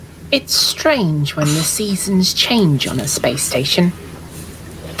It's strange when the seasons change on a space station.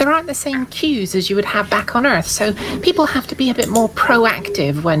 There aren't the same cues as you would have back on Earth, so people have to be a bit more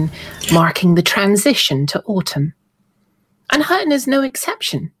proactive when marking the transition to autumn. And Hutton is no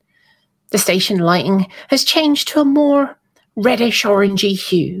exception. The station lighting has changed to a more reddish-orangey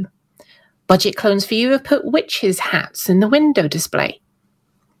hue. Budget clones for you have put witches' hats in the window display.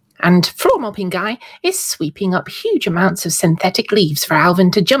 And floor mopping guy is sweeping up huge amounts of synthetic leaves for Alvin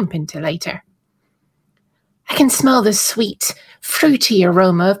to jump into later. I can smell the sweet, fruity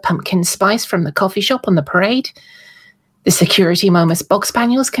aroma of pumpkin spice from the coffee shop on the parade. The security Momus bog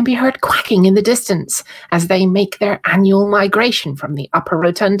spaniels can be heard quacking in the distance as they make their annual migration from the upper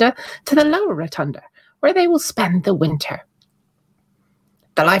rotunda to the lower rotunda, where they will spend the winter.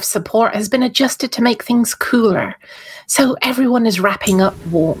 The life support has been adjusted to make things cooler, so everyone is wrapping up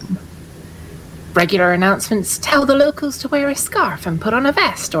warm. Regular announcements tell the locals to wear a scarf and put on a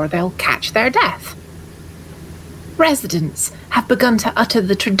vest or they'll catch their death. Residents have begun to utter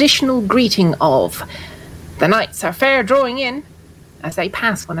the traditional greeting of "The nights are fair drawing in" as they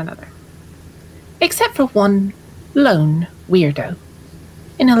pass one another. Except for one lone weirdo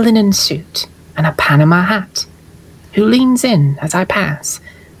in a linen suit and a Panama hat, who leans in as I pass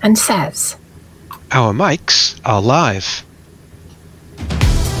and says, "Our mics are live."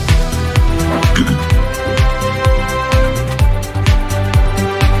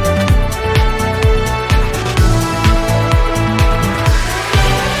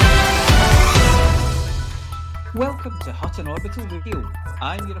 Welcome to Hutton Orbital Radio.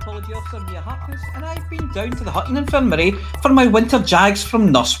 I'm your apology officer, Mia Harkness, and I've been down to the Hutton Infirmary for my winter jags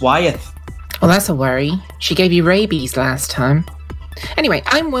from Nurse Wyeth. Well, that's a worry. She gave you rabies last time. Anyway,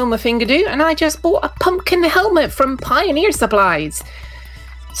 I'm Wilma Fingadoo, and I just bought a pumpkin helmet from Pioneer Supplies.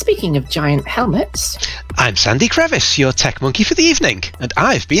 Speaking of giant helmets... I'm Sandy Crevice, your tech monkey for the evening, and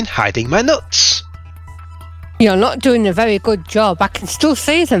I've been hiding my nuts. You're not doing a very good job. I can still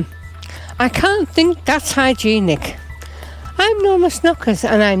see them. I can't think that's hygienic. I'm Norma Snockers,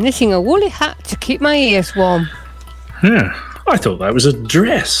 and I'm knitting a woolly hat to keep my ears warm. I thought that was a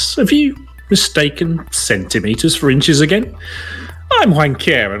dress. Have you mistaken centimetres for inches again? I'm Juan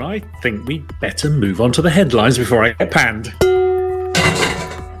Kier, and I think we'd better move on to the headlines before I get panned.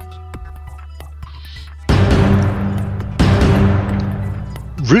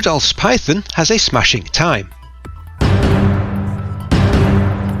 Rudolph's Python has a smashing time.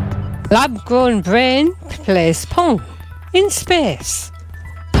 Lab-grown brain plays Pong in space.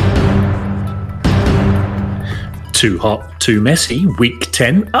 Too hot, too messy, week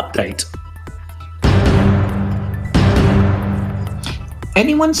 10 update.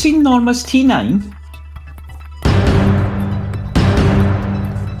 Anyone seen Norma's T9?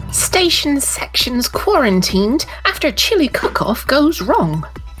 Station sections quarantined after chili cook-off goes wrong.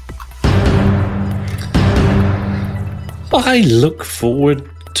 I look forward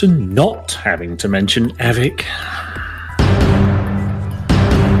to not having to mention Avik.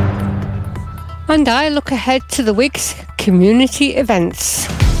 And I look ahead to the week's community events.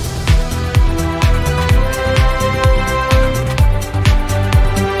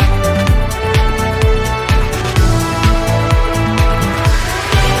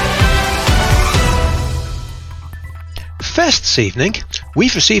 First this evening,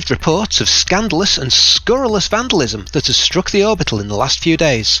 we've received reports of scandalous and scurrilous vandalism that has struck the orbital in the last few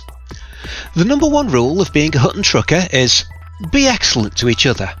days. The number one rule of being a Hutton trucker is be excellent to each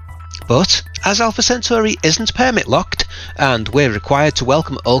other. But, as Alpha Centauri isn't permit locked, and we're required to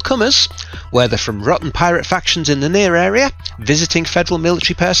welcome all comers, whether from rotten pirate factions in the near area, visiting federal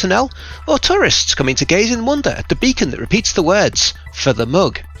military personnel, or tourists coming to gaze in wonder at the beacon that repeats the words, "For the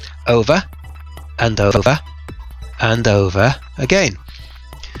mug," over and over and over again.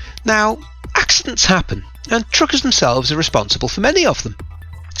 Now, accidents happen, and truckers themselves are responsible for many of them.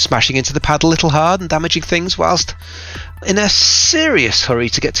 Smashing into the pad a little hard and damaging things whilst in a serious hurry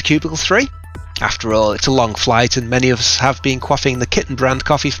to get to Cubicle 3. After all, it's a long flight and many of us have been quaffing the Kitten brand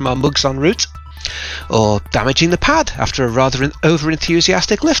coffee from our mugs en route. Or damaging the pad after a rather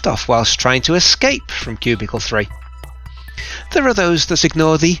over-enthusiastic liftoff whilst trying to escape from Cubicle 3. There are those that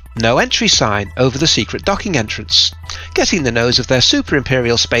ignore the no entry sign over the secret docking entrance, getting the nose of their super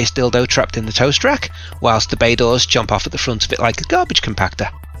imperial space dildo trapped in the toast rack, whilst the bay doors jump off at the front of it like a garbage compactor.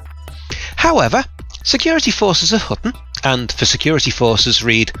 However, security forces of Hutton, and for security forces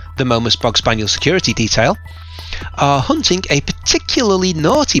read the Momus Bog Spaniel Security Detail, are hunting a particularly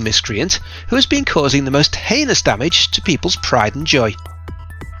naughty miscreant who has been causing the most heinous damage to people's pride and joy.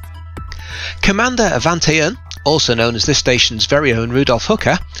 Commander Avanteon also known as this station's very own Rudolph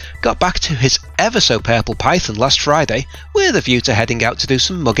Hooker, got back to his ever-so-purple Python last Friday with a view to heading out to do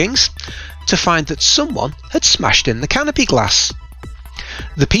some muggings, to find that someone had smashed in the canopy glass.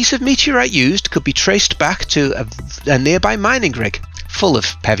 The piece of meteorite used could be traced back to a nearby mining rig full of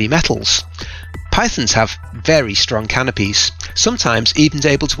heavy metals. Pythons have very strong canopies, sometimes even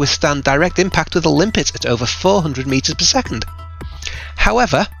able to withstand direct impact with a limpet at over 400 metres per second.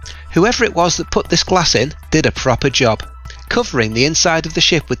 However, whoever it was that put this glass in did a proper job, covering the inside of the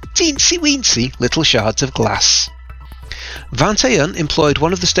ship with teensy-weensy little shards of glass. Van Teyen employed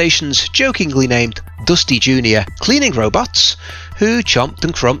one of the station's jokingly named Dusty Jr. cleaning robots, who chomped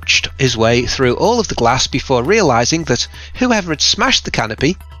and crunched his way through all of the glass before realising that whoever had smashed the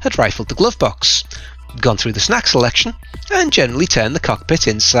canopy had rifled the glove box, gone through the snack selection, and generally turned the cockpit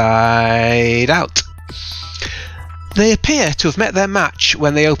inside out. They appear to have met their match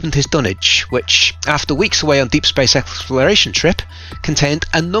when they opened his dunnage, which, after weeks away on deep space exploration trip, contained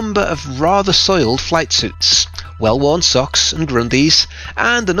a number of rather soiled flight suits, well-worn socks and grundies,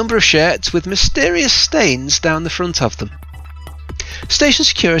 and a number of shirts with mysterious stains down the front of them. Station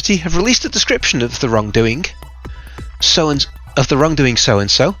security have released a description of the wrongdoing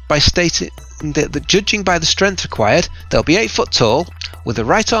so-and-so by stating that judging by the strength required, they'll be 8 foot tall, with a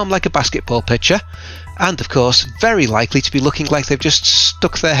right arm like a basketball pitcher, and of course very likely to be looking like they've just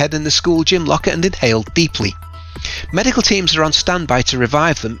stuck their head in the school gym locker and inhaled deeply. Medical teams are on standby to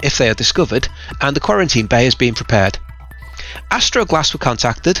revive them if they are discovered, and the quarantine bay is being prepared. Astroglass were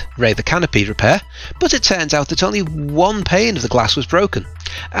contacted, raid the canopy repair, but it turns out that only one pane of the glass was broken,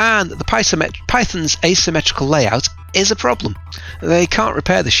 and the Python's asymmetrical layout is a problem. They can't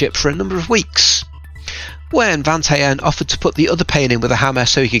repair the ship for a number of weeks. When Van Teyen offered to put the other pane in with a hammer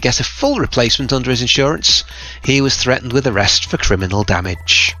so he could get a full replacement under his insurance, he was threatened with arrest for criminal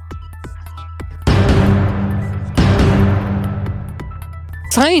damage.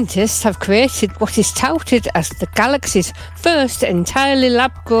 Scientists have created what is touted as the galaxy's first entirely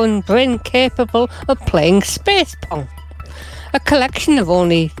lab-grown brain capable of playing space pong. A collection of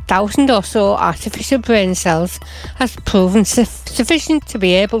only 1,000 or so artificial brain cells has proven sufficient to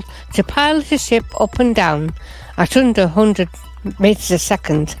be able to pilot a ship up and down at under 100 metres a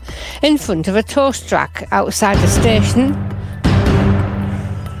second in front of a toast rack outside the station.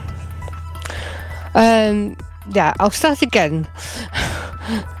 I'll start again.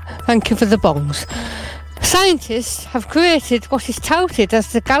 Thank you for the bongs. Scientists have created what is touted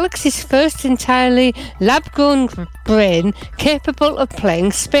as the galaxy's first entirely lab-grown brain capable of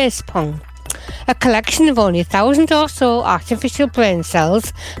playing space pong. A collection of only 1,000 or so artificial brain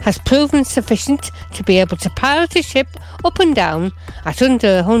cells has proven sufficient to be able to pilot a ship up and down at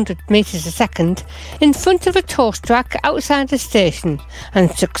under 100 metres a second in front of a toast rack outside the station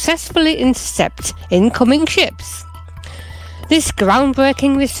and successfully intercept incoming ships. This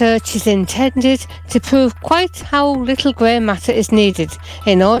groundbreaking research is intended to prove quite how little grey matter is needed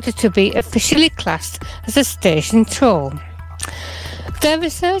in order to be officially classed as a station troll. Their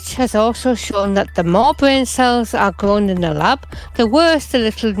research has also shown that the more brain cells are grown in a lab, the worse the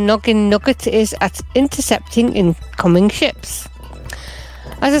little noggin nugget is at intercepting incoming ships.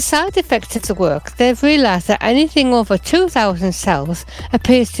 As a side effect of the work, they've realised that anything over 2,000 cells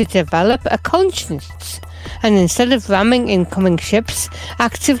appears to develop a conscience, and instead of ramming incoming ships,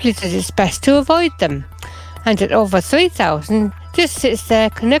 actively does its best to avoid them. And at over 3,000, just sits there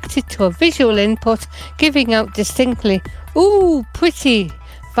connected to a visual input, giving out distinctly, "Ooh, pretty"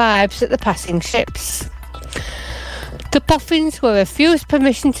 vibes at the passing ships. The Puffins were refused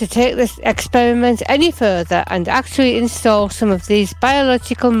permission to take this experiment any further and actually install some of these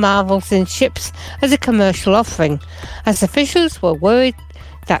biological marvels in ships as a commercial offering, as officials were worried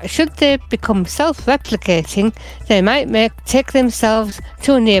that should they become self-replicating, they might take themselves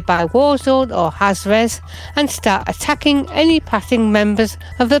to a nearby war zone or Hazres and start attacking any passing members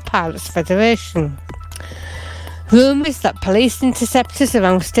of the Pilots Federation. Rumours that police interceptors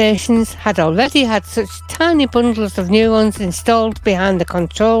around stations had already had such tiny bundles of neurons installed behind the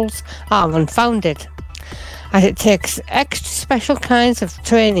controls are unfounded, as it takes extra special kinds of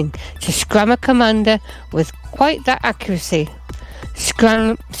training to scram a commander with quite that accuracy.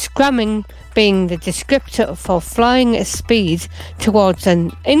 Scramming being the descriptor for flying at speed towards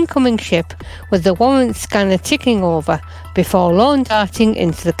an incoming ship with the warrant scanner ticking over before lawn darting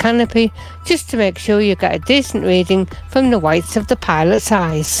into the canopy just to make sure you get a decent reading from the whites of the pilot's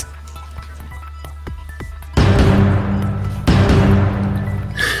eyes.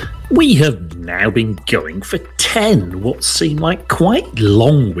 We have now been going for 10 what seem like quite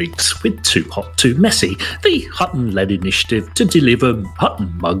long weeks with Too Hot Too Messy, the Hutton-led initiative to deliver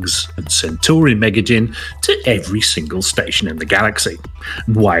Hutton mugs and Centauri Megagin to every single station in the galaxy.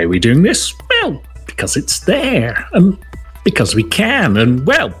 Why are we doing this? Well, because it's there, and because we can, and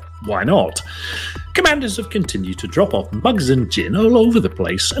well, why not? Commanders have continued to drop off mugs and gin all over the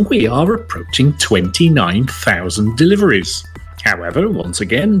place, and we are approaching 29,000 deliveries. However, once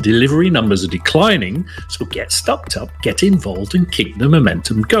again, delivery numbers are declining, so get stocked up, get involved, and keep the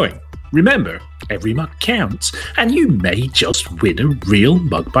momentum going. Remember, every mug counts, and you may just win a real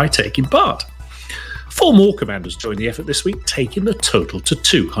mug by taking part. 4 more commanders joined the effort this week, taking the total to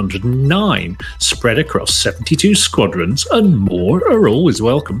 209, spread across 72 squadrons, and more are always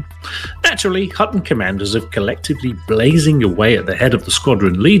welcome. Naturally, Hutton commanders are collectively blazing away at the head of the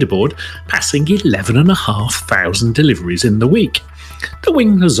squadron leaderboard, passing 11,500 deliveries in the week. The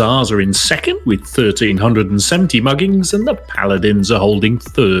Wing Hussars are in second with 1,370 muggings, and the Paladins are holding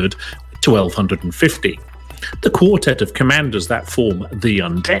third with 1,250. The quartet of commanders that form the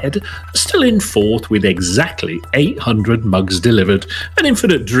Undead are still in fourth with exactly 800 mugs delivered, and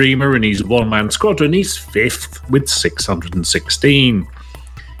Infinite Dreamer and his one-man squadron is fifth with 616.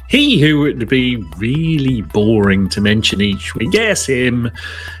 He who would be really boring to mention each week, yes, him,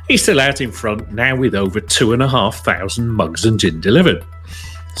 he's still out in front now with over 2,500 mugs and gin delivered.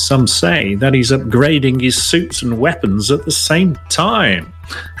 Some say that he's upgrading his suits and weapons at the same time.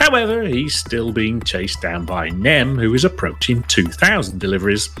 However, he's still being chased down by Nem, who is approaching 2,000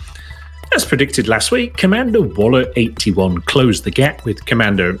 deliveries. As predicted last week, Commander Waller81 closed the gap with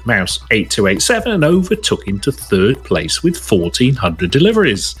Commander Mouse8287 and overtook him to third place with 1,400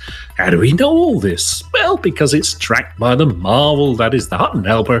 deliveries. How do we know all this? Well, because it's tracked by the marvel that is the Hutton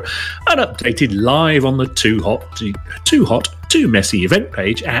Helper and updated live on the Too Hot Too Messy event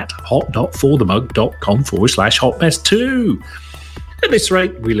page at hot.forthemug.com/hotmess2. At this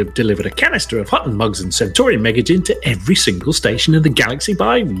rate, we'll have delivered a canister of Hutton mugs and Centauri Megagin to every single station in the galaxy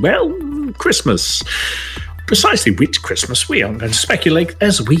by, well, Christmas. Precisely which Christmas we aren't going to speculate,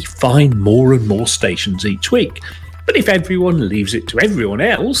 as we find more and more stations each week. But if everyone leaves it to everyone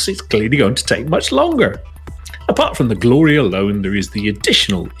else, it's clearly going to take much longer. Apart from the glory alone, there is the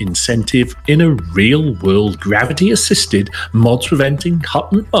additional incentive in a real-world gravity-assisted, mods-preventing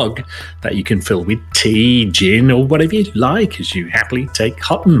Hutton mug that you can fill with tea, gin, or whatever you like as you happily take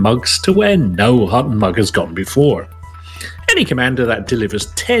Hutton mugs to where no Hutton mug has gone before. Any commander that delivers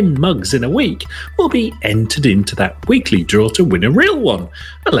 10 mugs in a week will be entered into that weekly draw to win a real one,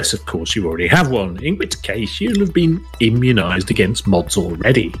 unless of course you already have one, in which case you'll have been immunised against mods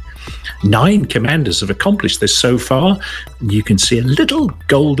already. 9 commanders have accomplished this so far. You can see a little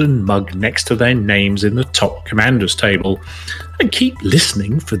golden mug next to their names in the top commanders table. And keep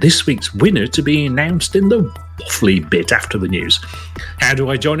listening for this week's winner to be announced in the waffly bit after the news. How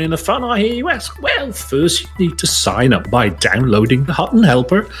do I join in the fun, I hear you ask? Well, first you need to sign up by downloading the Hutton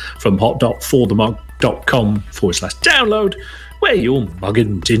Helper from hot.forthemug.com/download, where your mug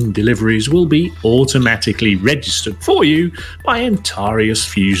and gin deliveries will be automatically registered for you by Antarius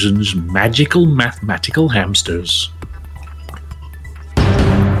Fusion's magical mathematical hamsters.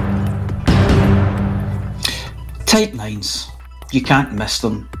 Type 9s. You can't miss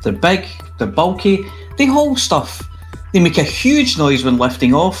them. They're big, they're bulky, they haul stuff. They make a huge noise when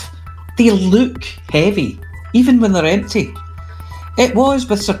lifting off. They look heavy, even when they're empty. It was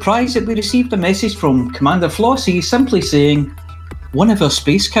with surprise that we received a message from Commander Flossie simply saying, "One of our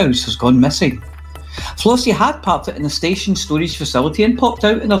space cows has gone missing." Flossie had parked it in a station storage facility and popped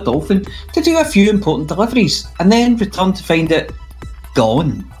out in her Dolphin to do a few important deliveries, and then returned to find it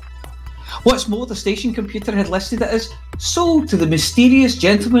gone. What's more, the station computer had listed it as sold to the mysterious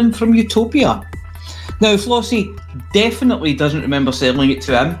gentleman from Utopia. Now, Flossie definitely doesn't remember selling it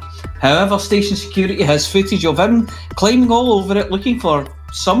to him. However, station security has footage of him climbing all over it looking for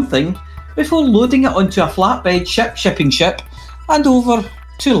something before loading it onto a flatbed shipping ship and over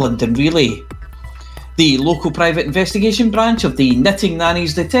to London Relay. The local private investigation branch of the Knitting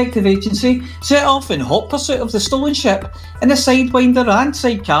Nannies Detective Agency set off in hot pursuit of the stolen ship in a Sidewinder and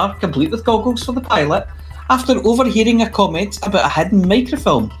sidecar, complete with goggles for the pilot, after overhearing a comment about a hidden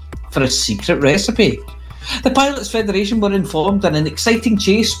microfilm for a secret recipe. The Pilots Federation were informed, and an exciting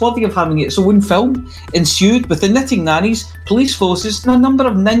chase worthy of having its own film ensued, with the Knitting Nannies, police forces and a number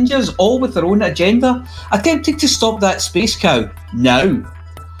of ninjas, all with their own agenda, attempting to stop that space cow now.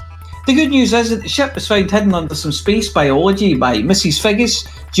 The good news is that the ship was found hidden under some space biology by Mrs. Figgis'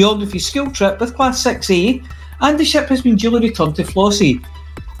 geography school trip with Class 6A, and the ship has been duly returned to Flossie.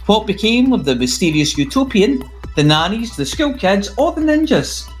 What became of the mysterious Utopian The nannies, the school kids, or the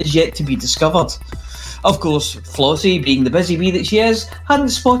ninjas is yet to be discovered. Of course, Flossie, being the busy bee that she is, hadn't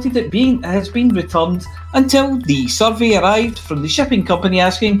spotted it has been returned until the survey arrived from the shipping company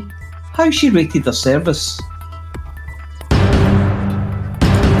asking how she rated their service.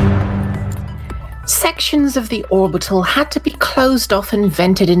 Sections of the orbital had to be closed off and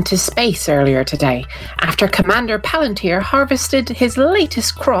vented into space earlier today after Commander Palantir harvested his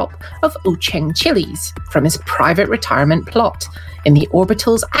latest crop of Ucheng chilies from his private retirement plot in the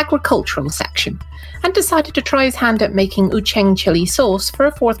orbital's agricultural section and decided to try his hand at making Ucheng chili sauce for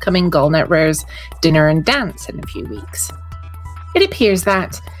a forthcoming Galnet Rare's dinner and dance in a few weeks. It appears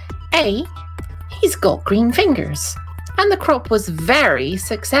that A, he's got green fingers, and the crop was very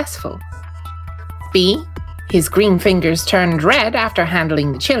successful. B, his green fingers turned red after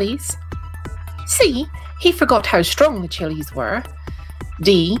handling the chilies. C, he forgot how strong the chilies were.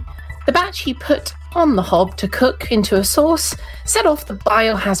 D, the batch he put on the hob to cook into a sauce set off the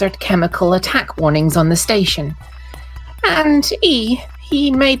biohazard chemical attack warnings on the station. And E,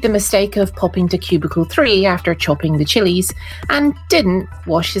 he made the mistake of popping to cubicle 3 after chopping the chilies and didn't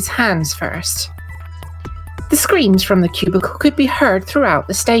wash his hands first. The screams from the cubicle could be heard throughout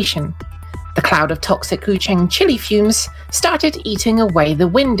the station. The cloud of toxic Ucheng chili fumes started eating away the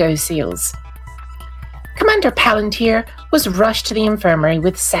window seals. Commander Palantir was rushed to the infirmary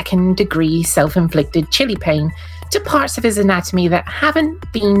with second-degree self-inflicted chili pain to parts of his anatomy that haven't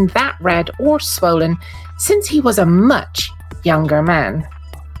been that red or swollen since he was a much younger man.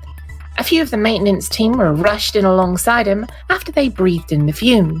 A few of the maintenance team were rushed in alongside him after they breathed in the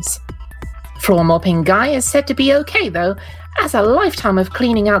fumes. Floor-mopping Guy is said to be okay, though, as a lifetime of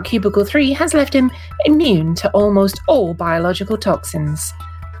cleaning out Cubicle 3 has left him immune to almost all biological toxins.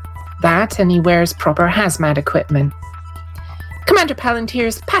 That, and he wears proper hazmat equipment. Commander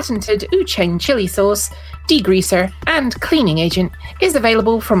Palantir's patented Ucheng chili sauce, degreaser, and cleaning agent is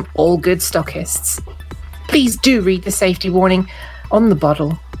available from all good stockists. Please do read the safety warning on the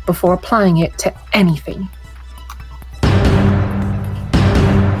bottle before applying it to anything.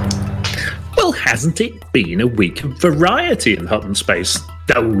 Well, hasn't it been a week of variety in Hutton Space?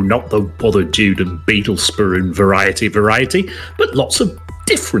 Oh, not the Wotherdude and Beetlespoon variety, but lots of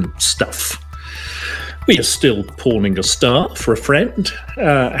different stuff. We are still pawning a star for a friend,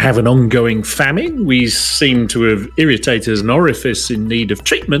 have an ongoing famine, we seem to have irritated an orifice in need of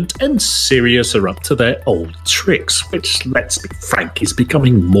treatment, and Sirius are up to their old tricks, which, let's be frank, is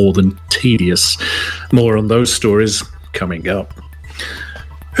becoming more than tedious. More on those stories coming up.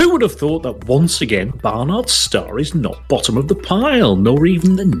 Who would have thought that once again Barnard's star is not bottom of the pile, nor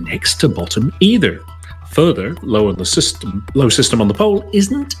even the next to bottom either? Further, low system on the poll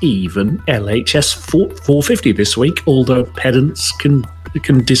isn't even LHS 450 this week, although pedants can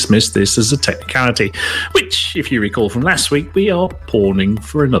dismiss this as a technicality, which, if you recall from last week, we are pawning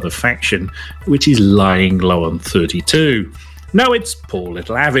for another faction, which is lying low on 32. Now it's poor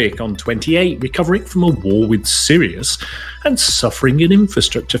little Avic on 28, recovering from a war with Sirius and suffering an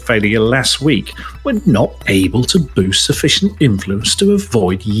infrastructure failure last week when not able to boost sufficient influence to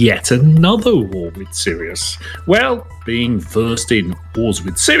avoid yet another war with Sirius. Well, being versed in wars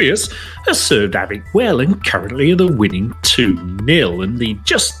with Sirius has served Avic well and currently are the winning 2-0 and need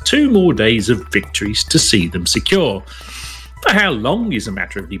just 2 more days of victories to see them secure. For how long is a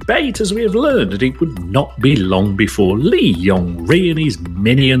matter of debate, as we have learned, and it would not be long before Li Yong-ri and his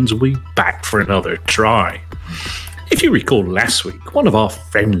minions will be back for another try. If you recall last week, one of our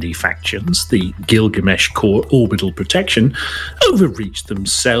friendly factions, the Gilgamesh Corps Orbital Protection, overreached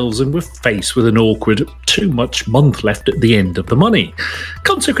themselves and were faced with an awkward too-much month left at the end of the money.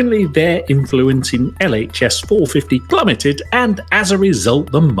 Consequently, their influence in LHS 450 plummeted, and as a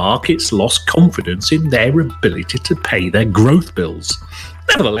result, the markets lost confidence in their ability to pay their growth bills.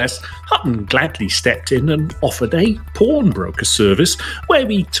 Nevertheless, Hutton gladly stepped in and offered a pawnbroker service where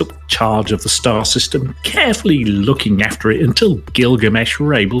we took charge of the star system, carefully looking after it until Gilgamesh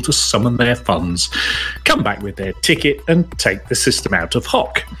were able to summon their funds, come back with their ticket and take the system out of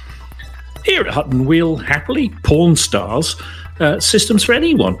hock. Here at Hutton, we'll happily pawn stars systems for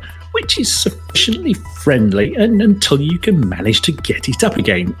anyone, which is sufficiently friendly and until you can manage to get it up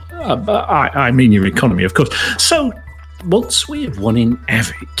again. I mean your economy, of course. So, once we have won in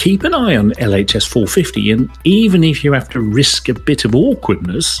Avic, keep an eye on LHS 450, and even if you have to risk a bit of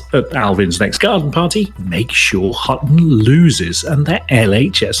awkwardness at Alvin's next garden party, make sure Hutton loses and that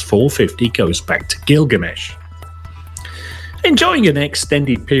LHS 450 goes back to Gilgamesh. Enjoying an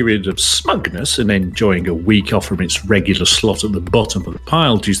extended period of smugness and enjoying a week off from its regular slot at the bottom of the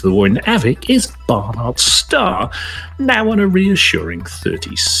pile due to the war in Avic is Barnard's Star, now on a reassuring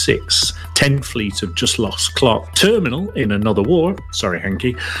 36. 10 fleet of Just Lost Clark Terminal in another war, sorry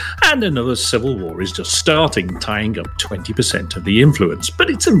Hanky, and another civil war is just starting, tying up 20% of the influence, but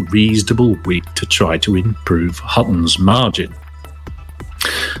it's a reasonable week to try to improve Hutton's margin.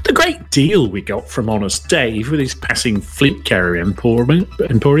 The great deal we got from Honest Dave with his passing fleet carrier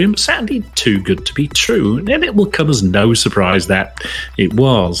Emporium sounded too good to be true, and it will come as no surprise that it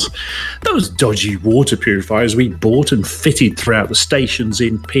was. Those dodgy water purifiers we bought and fitted throughout the stations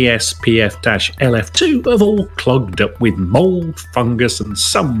in PSPF-LF2 have all clogged up with mould, fungus, and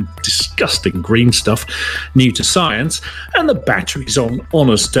some disgusting green stuff new to science, and the batteries on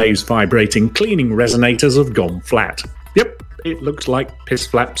Honest Dave's vibrating cleaning resonators have gone flat. Yep. It looks like Piss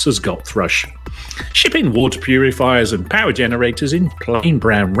Flaps has got thrush. Shipping water purifiers and power generators in plain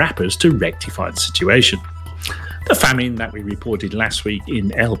brown wrappers to rectify the situation. The famine that we reported last week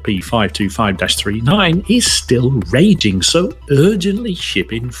in LP 525-39 is still raging, so urgently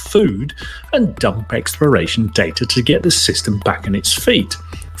ship in food and dump exploration data to get the system back on its feet.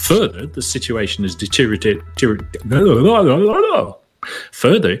 Further, the situation has deteriorated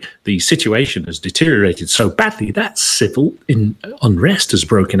so badly that civil unrest has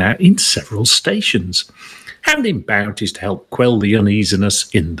broken out in several stations. Handing bounties to help quell the uneasiness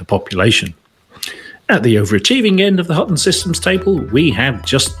in the population. At the overachieving end of the Hutton systems table, we have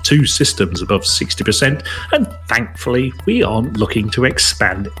just 2 systems above 60%, and thankfully we aren't looking to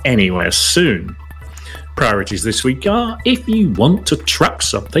expand anywhere soon. Priorities this week are, if you want to truck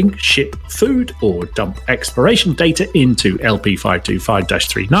something, ship food, or dump exploration data into LP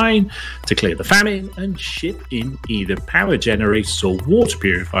 525-39 to clear the famine, and ship in either power generators or water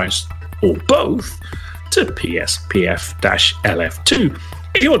purifiers, or both, to PSPF-LF2.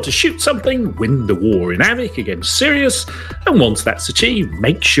 If you want to shoot something, win the war in Havoc against Sirius, and once that's achieved,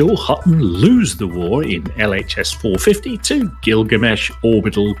 make sure Hutton lose the war in LHS 450 to Gilgamesh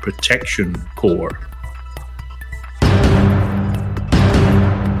Orbital Protection Corps.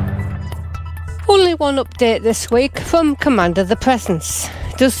 Only one update this week from Commander the Presence.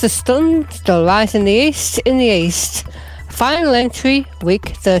 Does the sun still rise in the east? Final entry,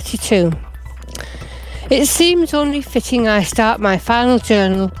 week 32. It seems only fitting I start my final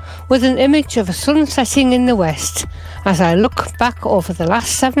journal with an image of a sun setting in the west as I look back over the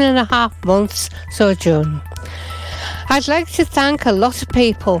last 7.5 months sojourn. I'd like to thank a lot of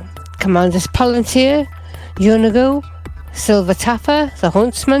people, Commanders Palantir, Unigo, Silver Taffer, the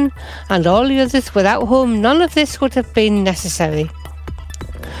Huntsman, and all the others without whom none of this would have been necessary.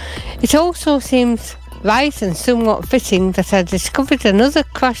 It also seems right and somewhat fitting that I discovered another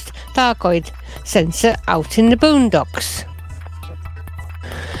crashed Thargoid sensor out in the boondocks.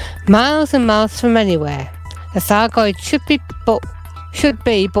 Miles and miles from anywhere, the Thargoid should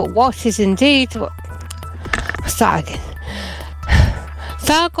be, but what is indeed...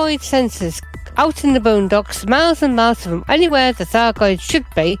 Thargoid sensors out in the boondocks, miles and miles from anywhere the Thargoid should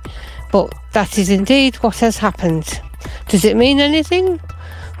be, but that is indeed what has happened. Does it mean anything?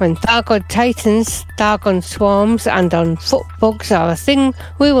 When Thargoid Titans, Thargon swarms, and on foot bugs are a thing,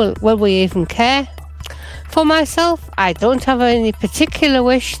 will we even care? For myself, I don't have any particular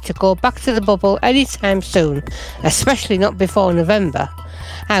wish to go back to the bubble anytime soon, especially not before November.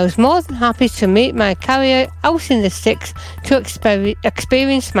 I was more than happy to meet my carrier out in the sticks to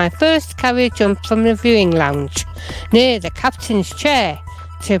experience my first carrier jump from the viewing lounge, near the captain's chair,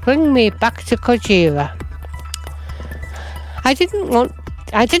 to bring me back to Kojira. I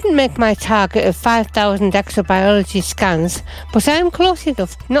didn't make my target of 5,000 exobiology scans, but I am close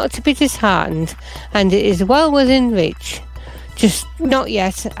enough not to be disheartened, and it is well within reach. Just not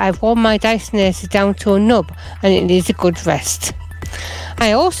yet. I've worn my Dysonator down to a nub, and it needs a good rest.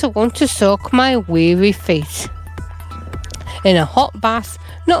 I also want to soak my weary feet in a hot bath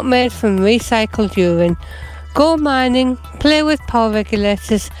not made from recycled urine, go mining, play with power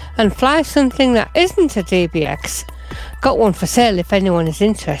regulators, and fly something that isn't a DBX. Got one for sale if anyone is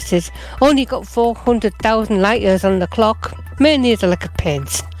interested. Only got 400,000 light years on the clock. May need a lick of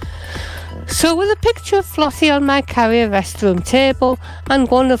paint. So with a picture of Flossie on my carrier restroom table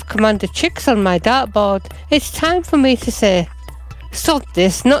and one of Commander Chicks on my dartboard, it's time for me to say, sod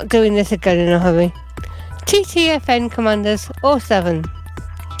this, not doing this again in a hurry. TTFN Commanders 07.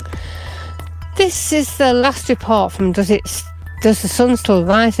 This is the last report from Does the Sun Still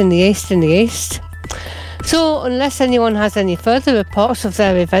Rise in the East? So unless anyone has any further reports of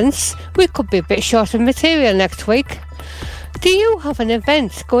their events, we could be a bit short of material next week. Do you have an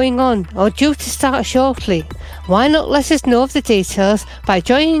event going on or due to start shortly? Why not let us know of the details by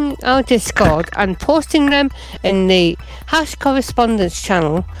joining our Discord and posting them in the Hash Correspondence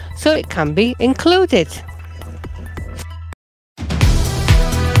channel so it can be included.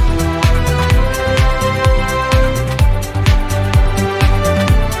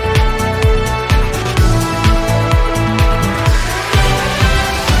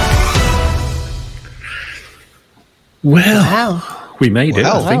 Well, we made it,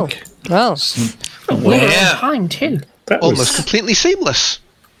 Well. I think. Well, We're on time too. That Almost was, completely seamless.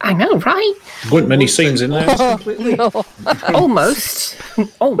 I know, right? weren't many scenes in there. Completely. Almost.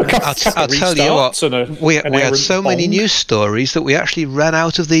 Almost. I'll tell you what, Restarts and we an had errant so many bong. news stories that we actually ran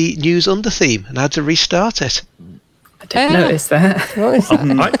out of the news under theme and had to restart it. I didn't notice that. what is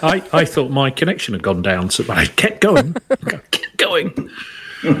that? I thought my connection had gone down, so I kept going. Kept going.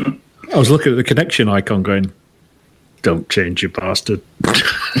 I was looking at the connection icon going, don't change, you bastard.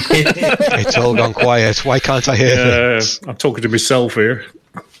 It's all gone quiet. Why can't I hear things? I'm talking to myself here.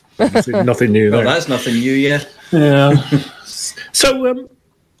 Nothing new Well, there. that's nothing new, yeah. Yeah. So,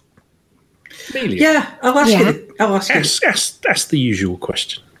 Amelia, Yeah, I'll ask Yeah. you. I'll ask you. ask the usual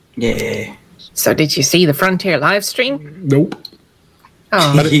question. Yeah. So, did you see the Frontier live stream? Nope.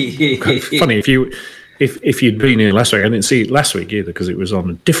 Oh, Funny if you'd been here last week. I didn't see it last week either because it was on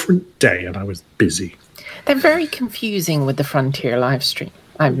a different day and I was busy. they're very confusing with the Frontier live stream.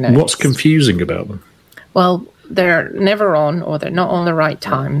 I've noticed. What's confusing about them? Well, they're never on, or they're not on the right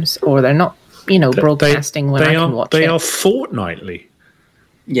times, or they're not, broadcasting when I can watch they it. are fortnightly.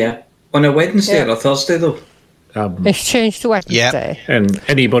 Yeah. On a Wednesday Yeah. or a Thursday, though. It's changed to Wednesday. And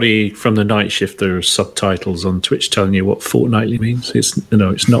anybody from the night shift, there are subtitles on Twitch telling you what fortnightly means. It's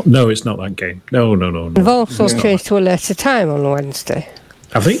not. No, it's not that game. No. They've also changed to a later time on Wednesday.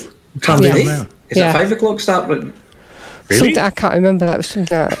 Have they? What time Yeah. is it now? Is Yeah. it 5 o'clock start? But Really? Something, I can't remember. That was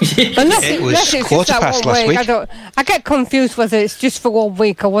something like unless It was unless it's quarter just that past one last week. week. I get confused whether it's just for 1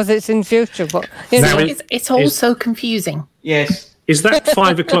 week or whether it's in future. But Now It's all so confusing. yes. Is that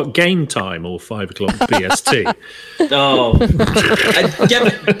 5 o'clock game time or 5 o'clock BST? Oh.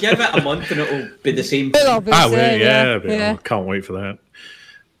 And give it a month and it'll be the same. it'll be Ah, the well, same, yeah. But yeah. I can't wait for that.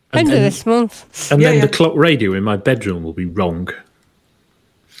 End of this month. And then yeah. the clock radio in my bedroom will be wrong.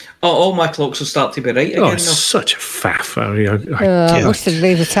 Oh, all my clocks will start to be right again. Oh, though. it's such a faff. I wish they'd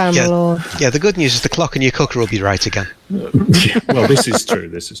leave the time Yeah. alone. Yeah, the good news is the clock in your cooker will be right again. Well, this is true.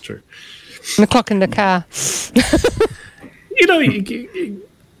 This is true. And the clock in the car.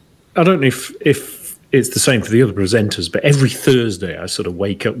 I don't know if it's the same for the other presenters, but every Thursday I sort of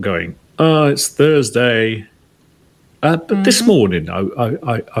wake up going, "Oh, it's Thursday." But this morning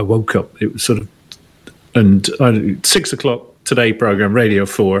I woke up. It was sort of, and 6 o'clock today program Radio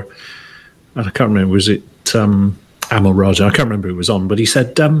 4, and I can't remember, was it Amal Raja? I can't remember who was on, but he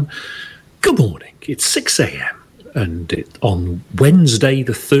said, "Good morning. It's 6 a.m. and it on Wednesday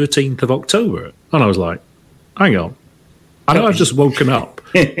the 13th of October." And I was like, "Hang on. I know I've just woken up,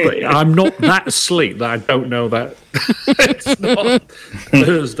 but I'm not that asleep that I don't know that it's not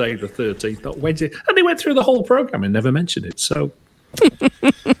Thursday the 13th, not Wednesday." And they went through the whole program and never mentioned it. So,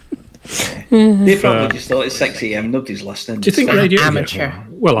 They probably just thought it's 6 a.m. Nobody's listening. do you think radio? Amateur.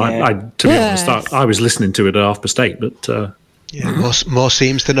 Well, Yeah. I to be honest, I was listening to it at 8:30, but Yeah, more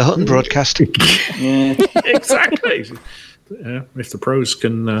seams than a Hutton broadcast. Yeah. exactly. If the pros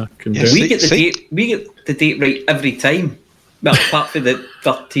can do Yes. it. We get the See? date. We get the date right every time. Well, apart from the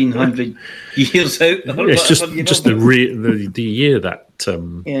 1,300 years out. or It's just whatever, you know. just the year that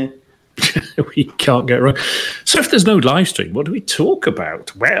Yeah. we can't get right. So if there's no live stream, what do we talk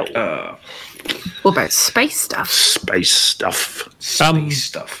about? Well, What about space stuff? space stuff. Space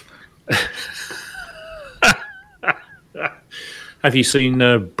stuff. Have you seen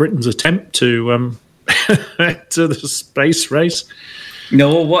Britain's attempt to to the space race?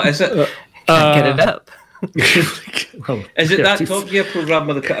 No, what is it? Can't get it up. Well, Is it yeah, that Top Gear program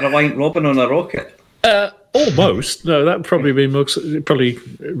where they put a reliant Robin on a rocket? almost. No, that probably probably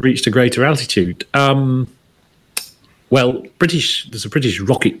reached a greater altitude. Well, there's a British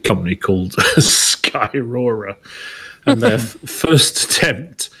rocket company called Skyrora, and their first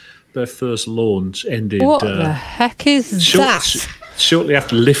attempt, their first launch ended What the heck is that? shortly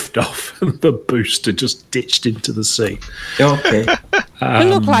after liftoff. The booster just ditched into the sea. Okay. It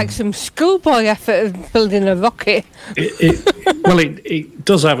looked like some schoolboy effort of building a rocket. It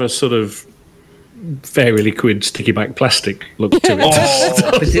does have a sort of very liquid sticky back plastic look to it.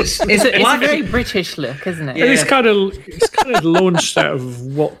 Oh, but it's It's a black. very British look, isn't it? Yeah. And it's kind of launched out of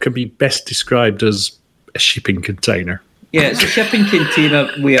what can be best described as a shipping container. Yeah, it's a shipping container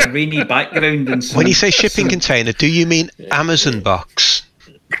with a rainy background and some, When you say shipping container, do you mean Amazon box?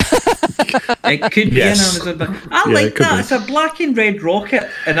 it could be Yes. an Amazon. But I Yeah, like it could that. be. It's a black and red rocket,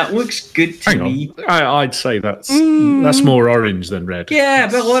 and it looks good to Hang me. on, I'd say that's more orange than red. Yeah,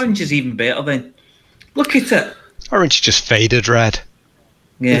 but orange is even better then. Look at it. Orange just faded red.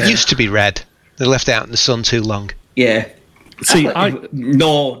 Yeah. It used to be red. They left it out in the sun too long. Yeah. See,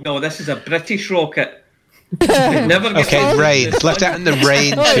 No, this is a British rocket. Never gets Okay, lost rain. in the Left sun. out in the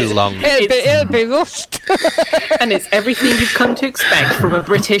rain too long. It'll be rust. And it's everything you've come to expect from a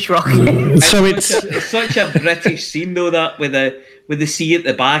British rocket. So It's such a British scene though, that with the sea at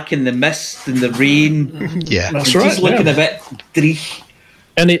the back and the mist and the rain. Yeah. That's It's right. just looking yeah. a bit dreich.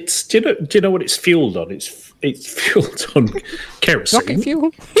 And it's do you know what it's fueled on? It's fueled on kerosene. Rocket fuel. No,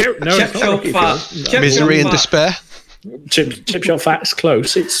 Chip it's not shop rocket fat. fuel. Chip Misery shop and fat. despair. Chip shop fat's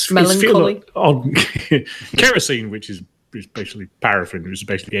close. It's Melancholy. fueled on kerosene, which is basically paraffin, which is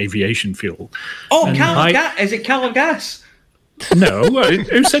basically aviation fuel. Oh, And gas. Is it Calor gas? No,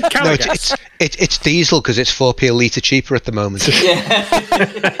 who said No, Calagas? it's diesel because it's 4p a litre cheaper at the moment.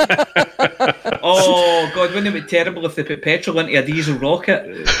 Oh God, wouldn't it be terrible if they put petrol into a diesel rocket?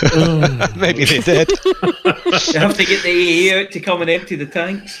 Maybe they did. You have to get the AA out to come and empty the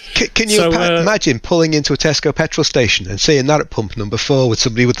tanks. Can you So, imagine pulling into a Tesco petrol station and seeing that at pump number 4 with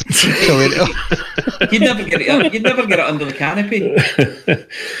somebody with the filling it up? You'd never get it. You'd never get it under the canopy.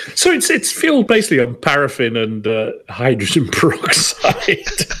 So it's fueled basically on paraffin and hydrogen peroxide.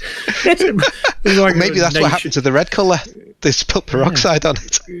 It's like Maybe that's what happened to the red colour. They put peroxide on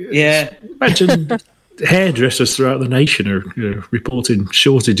it. Yeah. Imagine hairdressers throughout the nation are reporting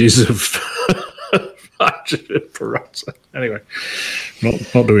shortages of hydrogen peroxide. Anyway, we're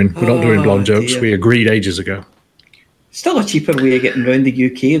not doing blonde jokes. dear. We agreed ages ago. Still a cheaper way of getting around the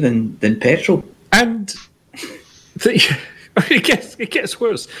UK than petrol. And it gets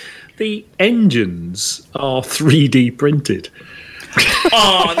worse. The engines are 3D printed.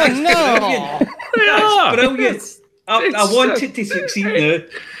 Oh, that's brilliant. They are. That's brilliant. I wanted to succeed now.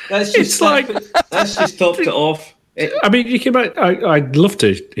 That's just topped it off. I mean, you can. I'd love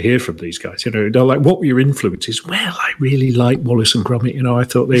to hear from these guys. You know, they're like, what were your influences? Well, I really like Wallace and Gromit. You know, I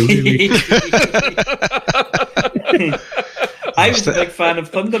thought they really. I was a big fan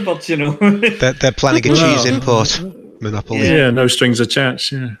of Thunderbirds, you know. They're planning a cheese import monopoly. Yeah, no strings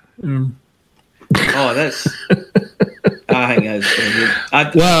attached. Yeah. Oh, that's. I think that's brilliant.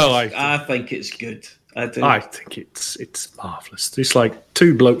 I think it's good. I do. I think it's marvelous. It's like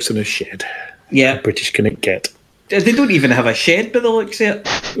two blokes in a shed. Yeah. British can it get? They don't even have a shed by the looks of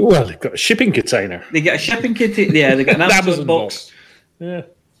it. Well, they've got a shipping container. They get a shipping container. Yeah, they got an Amazon box. Yeah.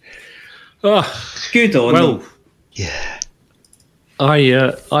 Oh, Good on well. them. Yeah.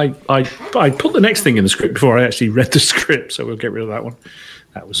 I put the next thing in the script before I actually read the script, so we'll get rid of that one.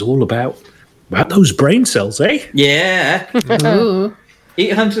 That was all about those brain cells, eh? Yeah. Ooh.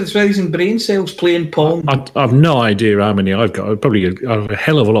 800,000 brain cells playing Pong. I've no idea how many I've got. I've probably have a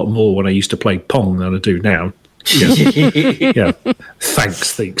hell of a lot more when I used to play Pong than I do now. Yeah.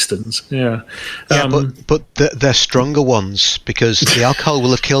 Thanks, Theakstons. Yeah. Yeah, but they're stronger ones because the alcohol will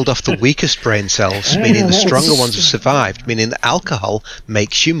have killed off the weakest brain cells, meaning the stronger ones have survived, meaning that alcohol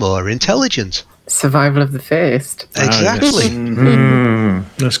makes you more intelligent. Survival of the fittest. Exactly.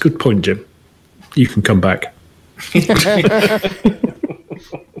 That's a good point, Jim. You can come back.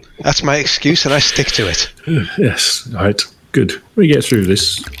 That's my excuse, and I stick to it. Yes. All right. Good. We get through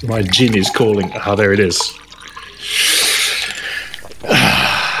this. My gin is calling. Ah, there it is.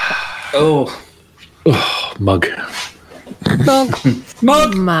 Oh. Mug. Mug.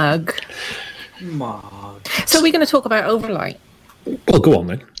 Mug. So we're going to talk about Overlight. Well, go on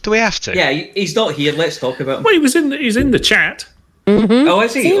then. Do we have to? Yeah, he's not here. Let's talk about him. Well, he's in the chat. Oh,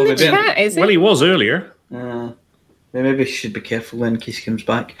 is he? Is he Oh, in the maybe I'm- chat, is Well, he? he was earlier. Maybe we should be careful then in case he comes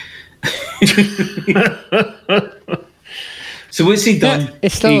back. So what's he done?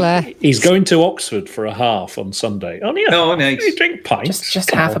 It's still there. He's going to Oxford for a half on Sunday. Oh, yeah. Oh, nice. You drink pints.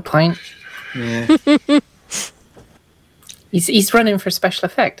 Just half a pint. Yeah. He's running for special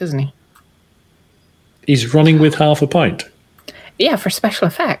effect, isn't he? He's running with half a pint. Yeah, for special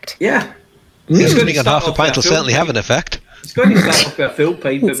effect. Yeah. He's going Running to on start half a off pint with will full certainly have pint. an effect. He's going to start off with a full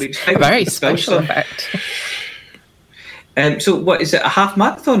pint, but we expect A very him to spill special some. effect. So what is it? A half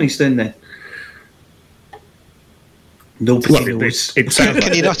marathon he's doing then? Nobody Well, knows. it sounds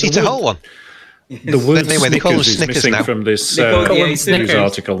Can you not eat a whole one? The word Anyway, they call them Snickers is Snickers missing now. from this They call them news Snickers.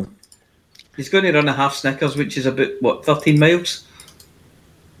 article. He's going to run a half Snickers, which is about, 13 miles?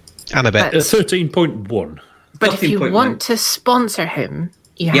 And a bit. 13.1. But if you 13.1. want to sponsor him,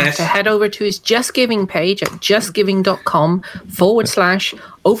 you have Yes. to head over to his Just Giving page at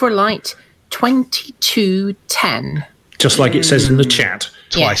justgiving.com/overlight 2210. Just like it says in the chat.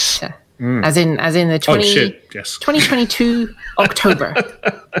 Twice. Yes. As in the 20, Oh, shit. Yes. 2022 October.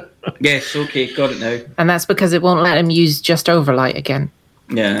 Yes, okay, got it now. And that's because it won't let him use Just Overlight again.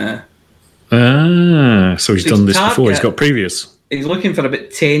 Yeah. Ah, so he's So done his this before. He's target- got previous. He's looking for about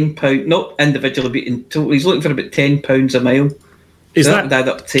 £10, not individually, but in total. He's looking for about £10 a mile. Is So that would add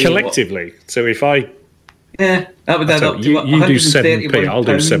up to collectively? So if I Yeah, that would add up to what, you do 7p. I'll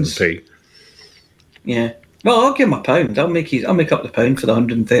do £131. 7p. Yeah. Well, I'll give him a pound. I'll make up the pound for the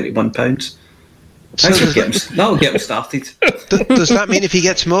 £131. That'll get him started. Does that mean if he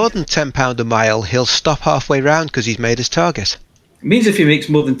gets more than £10 a mile, he'll stop halfway round because he's made his target? It means if he makes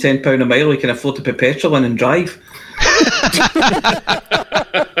more than £10 a mile, he can afford to put petrol in and drive.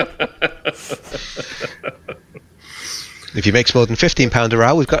 If he makes more than £15 a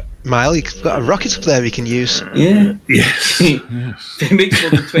mile, he's got a rocket up there he can use. Yeah. Yes. If he makes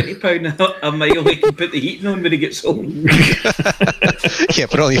more than £20 a mile, he can put the heating on when he gets home. Yeah,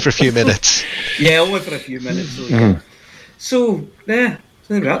 but only for a few minutes. Yeah, only for a few minutes. So, yeah.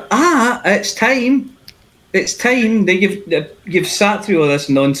 It's time. It's time that you've sat through all this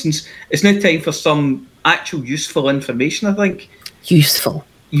nonsense. It's now time for some actual useful information, I think. Useful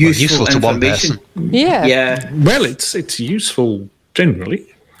to one person. Yeah. Yeah. Well, it's useful generally.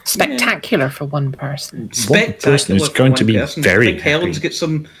 Spectacular for one person. One person is going to be very I think Helen's got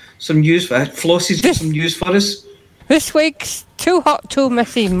some news for us. Flossie's got some news for us. This week's Too Hot, Too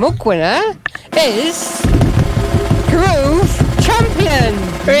Messy mug winner is Groove Champion.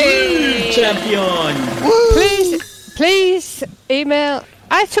 Champion. Please email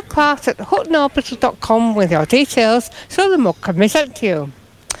I took part at huttonorbital.com with your details so the mug can be sent to you.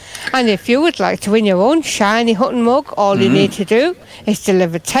 And if you would like to win your own shiny Hutton mug, all you need to do is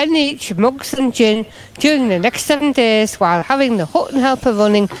deliver 10 each mugs and gin during the next 7 days while having the Hutton Helper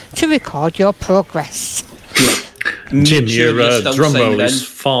running to record your progress. Jim, your drum roll is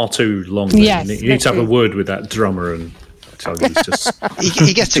far too long. Yes, you need to have a word with that drummer and tell him he's just...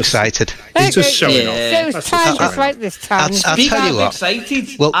 he gets excited. He's just showing off. It was time just right this time. I'll tell you what. Excited.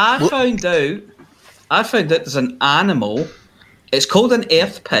 I found out there's an animal. It's called an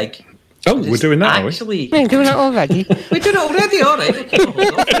earth pig. Oh, we're doing that, actually, We're doing it already. We're doing it already, all right. Okay,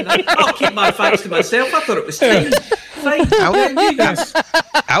 I'll keep my facts to myself. I thought it was time. Fine.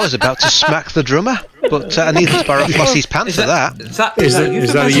 I was about to smack the drummer, but I needed to borrow Flossie's pants for that. Is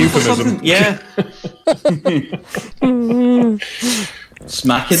that a euphemism? Yeah.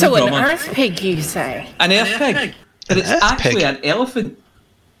 Smacking So the drummer. an earth pig, you say? An earth pig. But it's actually an elephant.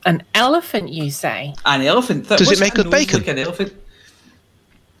 An elephant, you say? An elephant. Does it make good bacon? Like an elephant.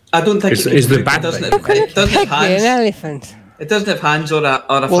 I don't think Is the bad it bacon? doesn't have hands. An elephant. It doesn't have hands or a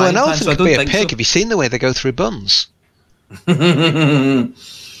Well, frying an pan, elephant so I could don't be a think pig. so. Have you seen the way they go through buns?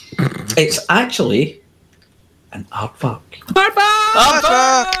 It's actually an aardvark.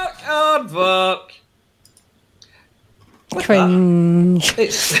 Aardvark! Cringe.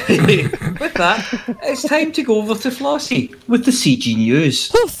 With that, it's time to go over to Flossie with the CG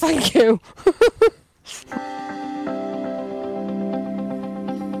News. Oh, thank you.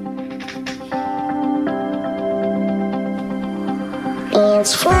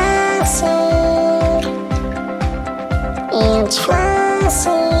 It's Flossie. It's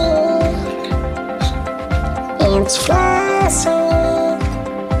Flossie. It's Flossie.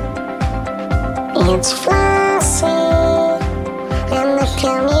 It's Flossie. And the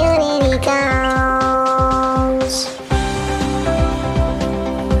community goes.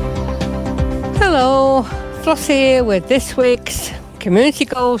 Hello, Flossie here with this week's Community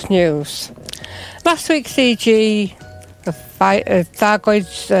Goals News. Last week's CG, the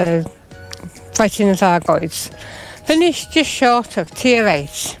Thargoids, fighting the Thargoids, finished just short of Tier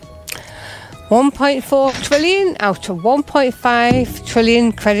 8. 1.4 trillion out of 1.5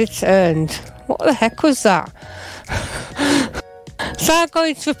 trillion credits earned. What the heck was that?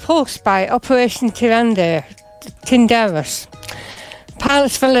 Thargoids repulsed by Operation Tyndareus.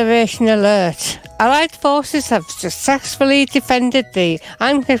 Pilots Validation alert. Allied forces have successfully defended the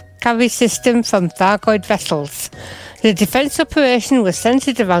anti-carry system from Thargoid vessels. The defence operation was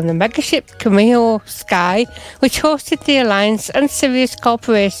centred around the megaship Kumiho Sky, which hosted the Alliance and Sirius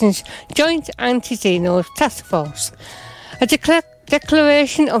Corporation's joint anti-Xeno task force. A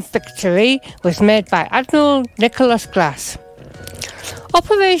declaration of victory was made by Admiral Nicholas Glass.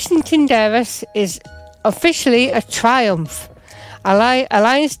 Operation Tyndareus is officially a triumph.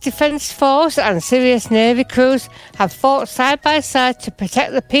 Alliance Defence Force and Sirius Navy crews have fought side by side to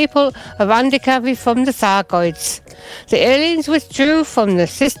protect the people of Andikavi from the Thargoids. The aliens withdrew from the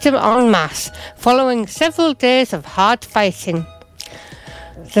system en masse following several days of hard fighting.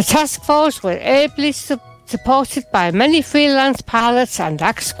 The task force were ably supported by many freelance pilots and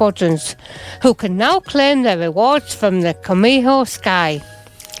ACT squadrons, who can now claim their rewards from the Kumiho Sky.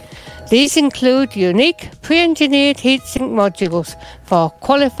 These include unique pre-engineered heatsink modules for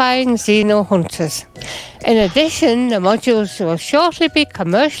qualifying Xeno hunters. In addition, the modules will shortly be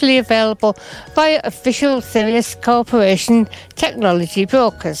commercially available via official Sirius Corporation technology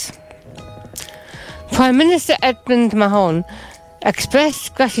brokers. Prime Minister Edmund Mahon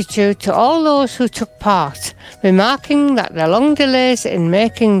expressed gratitude to all those who took part, remarking that the long delays in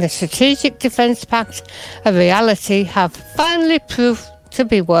making the Strategic Defence Pact a reality have finally proved to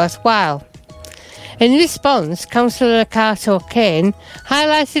be worthwhile. In response, Councillor Cato Kane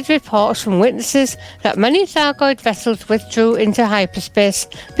highlighted reports from witnesses that many Thargoid vessels withdrew into hyperspace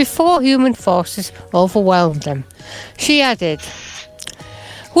before human forces overwhelmed them. She added,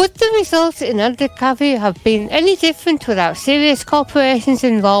 "Would the result in Andakavi have been any different without serious corporations'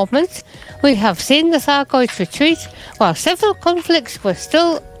 involvement? We have seen the Thargoids retreat while several conflicts were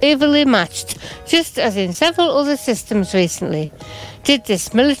still evenly matched, just as in several other systems recently. Did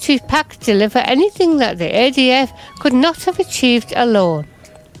this military pact deliver anything that the ADF could not have achieved alone?"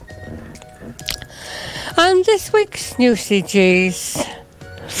 And this week's new CGs.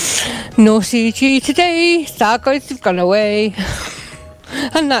 No CG today, Thargoids have gone away.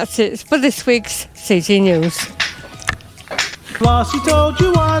 And that's it for this week's CG News. Flossie told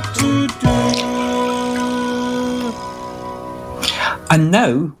you what to do. And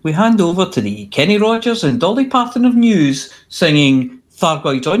now we hand over to the Kenny Rogers and Dolly Parton of news, singing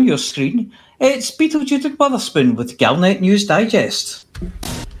Thargoids on your screen. It's Beetlejuice Witherspoon with Galnet News Digest.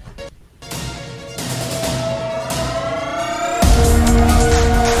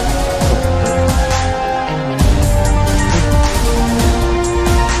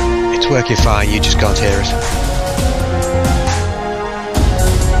 It's working fine, you just can't hear it.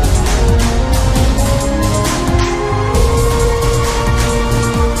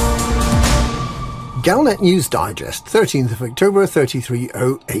 Galnet News Digest, 13th of October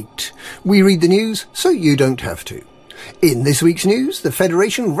 3308. We read the news so you don't have to. In this week's news, the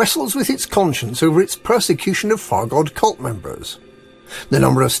Federation wrestles with its conscience over its persecution of Thargoid cult members. The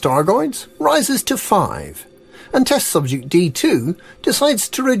number of Stargoids rises to 5, and test subject D2 decides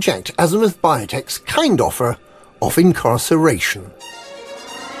to reject Azimuth Biotech's kind offer of incarceration.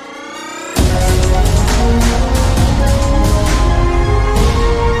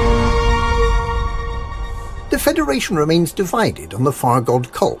 The Federation remains divided on the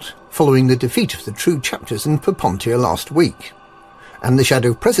Thargoid cult, following the defeat of the true chapters in Papontia last week. And the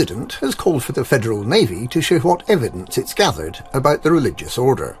Shadow President has called for the Federal Navy to show what evidence it's gathered about the religious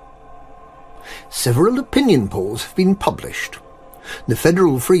order. Several opinion polls have been published. The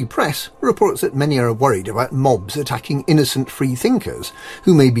Federal Free Press reports that many are worried about mobs attacking innocent free thinkers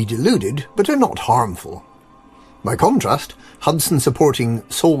who may be deluded but are not harmful. By contrast, Hudson supporting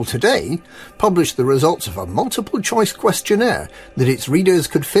Seoul Today published the results of a multiple-choice questionnaire that its readers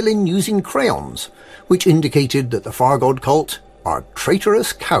could fill in using crayons, which indicated that the Thargoid cult are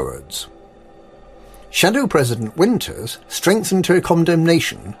traitorous cowards. Shadow President Winters strengthened her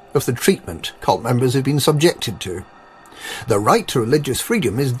condemnation of the treatment cult members have been subjected to. The right to religious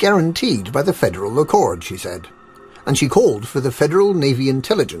freedom is guaranteed by the Federal Accord, she said, and she called for the Federal Navy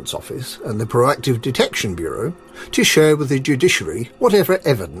Intelligence Office and the Proactive Detection Bureau to share with the judiciary whatever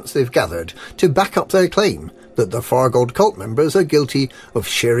evidence they've gathered to back up their claim that the Thargoid cult members are guilty of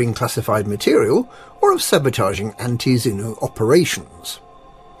sharing classified material or of sabotaging anti-Xenu operations.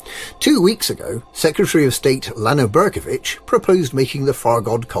 2 weeks ago, Secretary of State Lana Berkovich proposed making the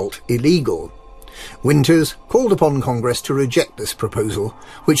Thargoid cult illegal. Winters called upon Congress to reject this proposal,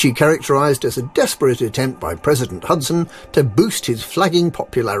 which he characterised as a desperate attempt by President Hudson to boost his flagging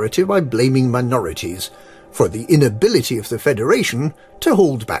popularity by blaming minorities for the inability of the Federation to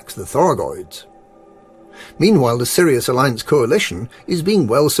hold back the Thargoids. Meanwhile, the Sirius Alliance coalition is being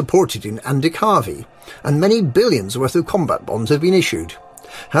well supported in Andakavi, and many billions worth of combat bonds have been issued.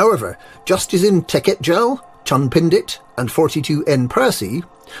 However, just as in Teketjal, Chunpindit and 42N Percy,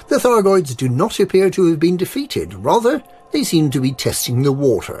 the Thargoids do not appear to have been defeated. Rather, they seem to be testing the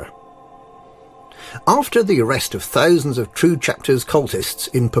water. After the arrest of thousands of True Chapters cultists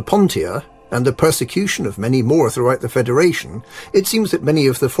in Papontia and the persecution of many more throughout the Federation, it seems that many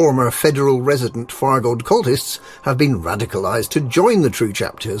of the former federal resident Thargoid cultists have been radicalised to join the True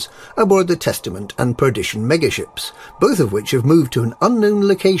Chapters aboard the Testament and Perdition megaships, both of which have moved to an unknown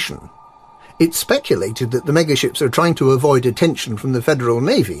location. It's speculated that the megaships are trying to avoid attention from the Federal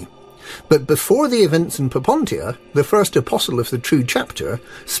Navy. But before the events in Papontia, the first apostle of the True Chapter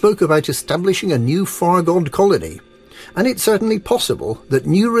spoke about establishing a new Thargoid colony, and it's certainly possible that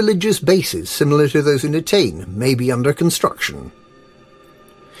new religious bases similar to those in Atane may be under construction.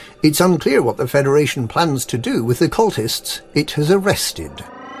 It's unclear what the Federation plans to do with the cultists it has arrested.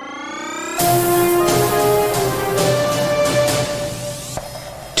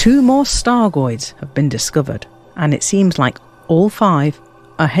 Two more Stargoids have been discovered, and it seems like all 5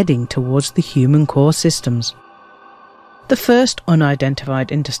 are heading towards the human core systems. The first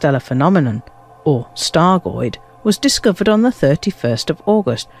unidentified interstellar phenomenon or Stargoid, was discovered on the 31st of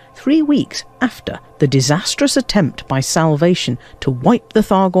August, 3 weeks after the disastrous attempt by Salvation to wipe the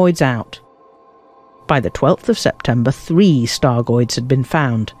Thargoids out. By the 12th of September, 3 Stargoids had been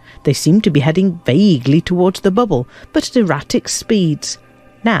found. They seemed to be heading vaguely towards the bubble, but at erratic speeds.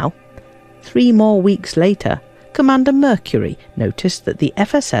 Now, 3 more weeks later, Commander Mercury noticed that the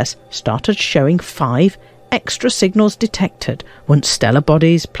FSS started showing 5 extra signals detected once stellar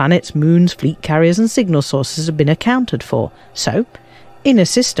bodies, planets, moons, fleet carriers and signal sources had been accounted for. So, in a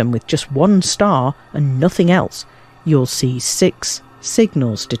system with just 1 star and nothing else, you'll see 6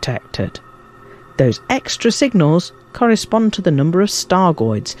 signals detected. Those extra signals correspond to the number of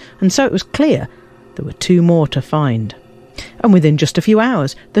Stargoids, and so it was clear there were 2 more to find. And within just a few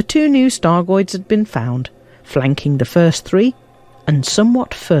hours, the 2 new Stargoids had been found, flanking the first 3 and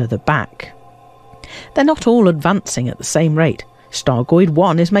somewhat further back. They're not all advancing at the same rate. Stargoid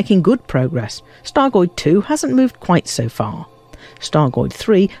 1 is making good progress. Stargoid 2 hasn't moved quite so far. Stargoid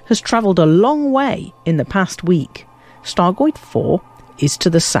 3 has travelled a long way in the past week. Stargoid 4 is to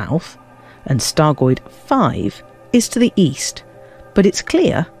the south, and Stargoid 5 is to the east. But it's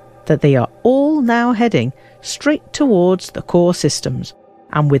clear that they are all now heading straight towards the core systems,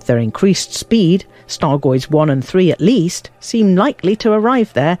 and with their increased speed, Stargoids 1 and 3 at least seem likely to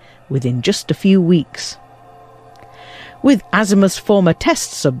arrive there within just a few weeks. With Azimuth's former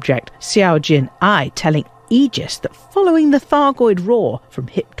test subject Xiaojin I telling Aegis that following the Thargoid roar from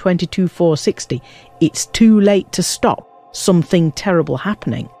HIP 22460, it's too late to stop something terrible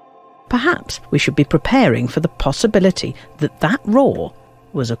happening. Perhaps we should be preparing for the possibility that that roar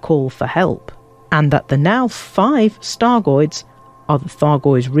was a call for help, and that the now 5 Stargoids are the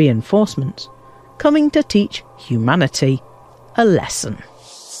Thargoids' reinforcements, coming to teach humanity a lesson.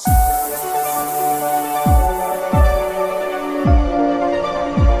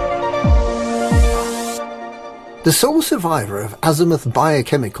 The sole survivor of Azimuth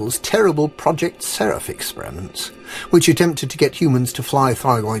Biochemical's terrible Project Seraph experiments, which attempted to get humans to fly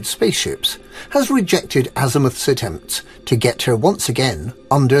Thargoid spaceships, has rejected Azimuth's attempts to get her once again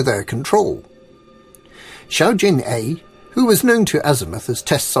under their control. Xiaojin A, who was known to Azimuth as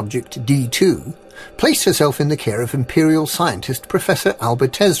test subject D2, placed herself in the care of Imperial scientist Professor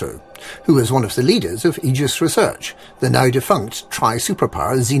Albert Tesreau, who was one of the leaders of Aegis Research, the now defunct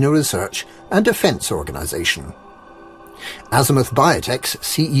tri-superpower Xena Research and Defence Organisation. Azimuth Biotech's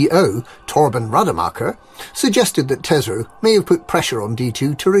CEO, Torben Rademacher, suggested that Tesreau may have put pressure on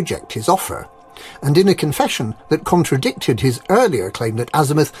D2 to reject his offer, and in a confession that contradicted his earlier claim that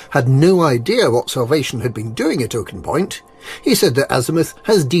Azimuth had no idea what Salvation had been doing at Oaken Point, he said that Azimuth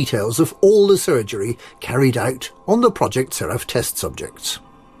has details of all the surgery carried out on the Project Seraph test subjects.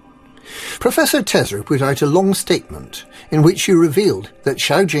 Professor Tesreau put out a long statement in which she revealed that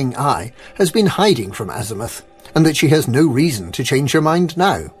Xiaojin Ai has been hiding from Azimuth and that she has no reason to change her mind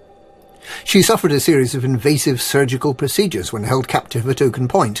now. She suffered a series of invasive surgical procedures when held captive at Oaken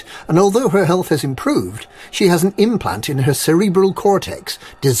Point, and although her health has improved, she has an implant in her cerebral cortex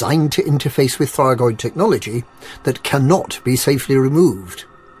designed to interface with Thargoid technology that cannot be safely removed.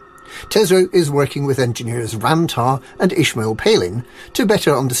 Tesreau is working with engineers Ram Tah and Ishmael Palin to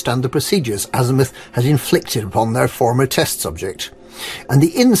better understand the procedures Azimuth has inflicted upon their former test subject, and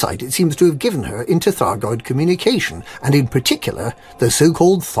the insight it seems to have given her into Thargoid communication, and in particular the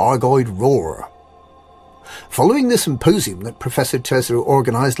so-called Thargoid roar. Following the symposium that Professor Tesreau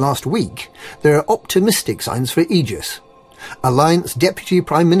organised last week, there are optimistic signs for Aegis. Alliance Deputy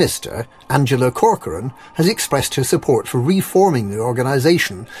Prime Minister Angela Corcoran has expressed her support for reforming the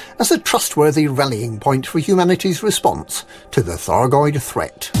organisation as a trustworthy rallying point for humanity's response to the Thargoid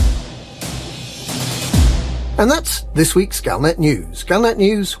threat. And that's this week's Galnet News. Galnet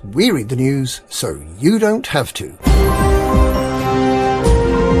News, we read the news so you don't have to.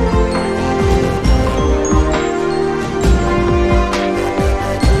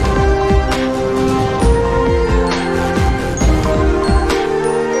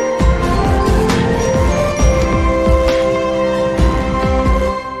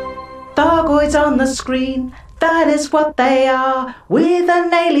 Thargoids on the screen, that is what they are, with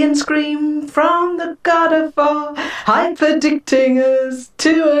an alien scream from the God of War, hyperdicting us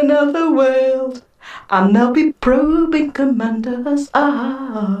to another world. And they'll be probing commanders,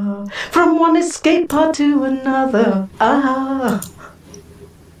 from one escape pod to another,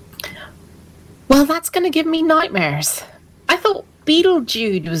 Well, that's going to give me nightmares. I thought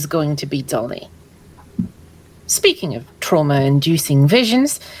Beetlejude was going to be Dolly. Speaking of trauma-inducing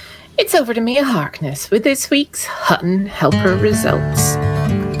visions, it's over to Mia Harkness with this week's Hutton Helper results.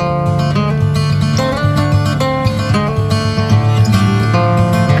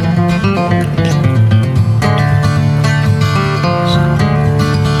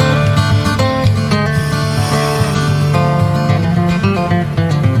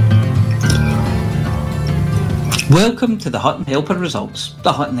 Welcome to the Hutton Helper results.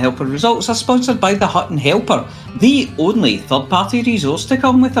 The Hutton Helper results are sponsored by the Hutton Helper, the only third-party resource to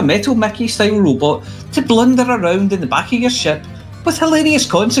come with a Metal Mickey-style robot to blunder around in the back of your ship with hilarious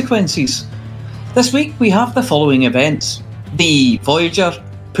consequences. This week we have the following events. The Voyager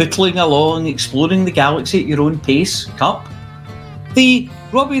pootling along, exploring the galaxy at your own pace Cup. The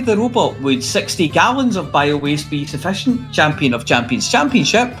Robbie the Robot would 60 gallons of bio-waste be sufficient Champion of Champions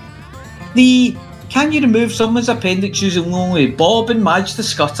Championship. The Can you remove someone's appendix using only Bob and Madge the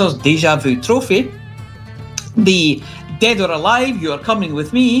Scutter's Deja Vu trophy? The Dead or Alive, You Are Coming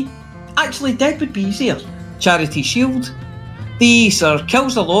With Me. Actually, dead would be easier. Charity Shield. The Sir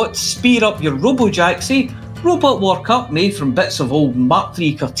Kills a Lot, Spear Up Your Robojaxi. Robot War Cup made from bits of old Mark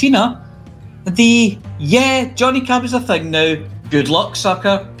III Cortina. The Yeah, Johnny Cab is a thing now. Good luck,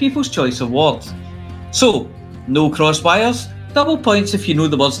 sucker. People's Choice Award. So, no crosswires. Double points if you know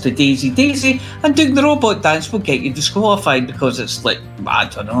the words to Daisy Daisy, and doing the robot dance will get you disqualified because it's like, I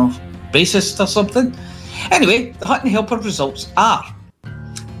don't know, racist or something. Anyway, the Hutton Helper results are: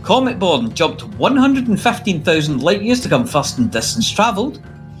 Cometborn jumped 115,000 light years to come first in distance travelled.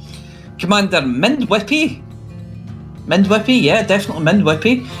 Commander Mindwhippy, yeah, definitely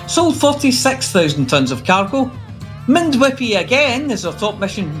Mindwhippy, sold 46,000 tonnes of cargo. Mindwhippy again is our top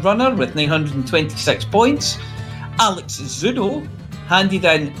mission runner with 926 points. Alex Zudo handed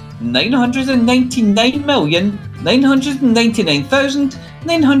in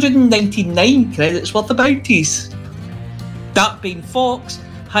 999,999,999 credits worth of bounties. Darkbane Fox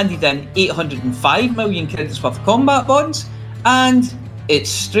handed in 805 million credits worth of combat bonds, and It's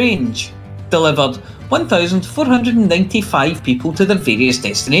Strange delivered 1,495 people to their various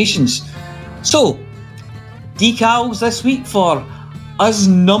destinations. So, decals this week for Us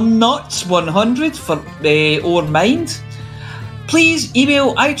Numbnuts 100 for Our Mind. Please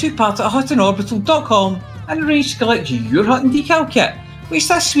email i2part@huttonorbital.com and arrange to collect your Hutton decal kit, which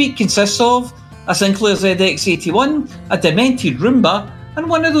this week consists of a Sinclair ZX81, a demented Roomba, and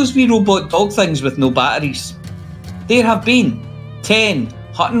one of those wee robot dog things with no batteries. There have been 10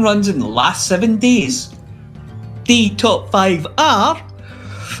 Hutton runs in the last 7 days. The top 5 are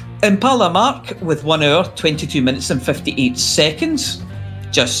Impala Mark with 1 hour, 22 minutes and 58 seconds.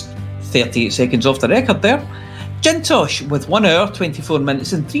 Just 38 seconds off the record there. Jintosh with 1 hour, 24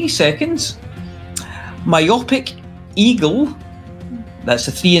 minutes and 3 seconds. Myopic Eagle, that's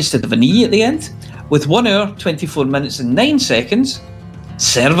a 3 instead of an E at the end, with 1 hour, 24 minutes and 9 seconds.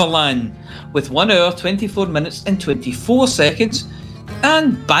 Serverlan with 1 hour, 24 minutes and 24 seconds.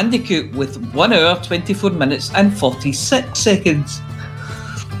 And Bandicoot with 1 hour, 24 minutes and 46 seconds.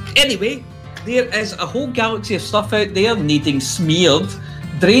 Anyway, there is a whole galaxy of stuff out there needing smeared,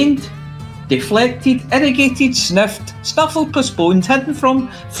 drained, deflected, irrigated, sniffed, snuffled, postponed, hidden from,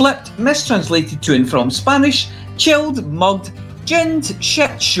 flipped, mistranslated to and from Spanish, chilled, mugged, ginned,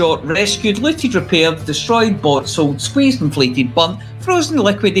 shit, shot, rescued, looted, repaired, destroyed, bought, sold, squeezed, inflated, burnt, frozen,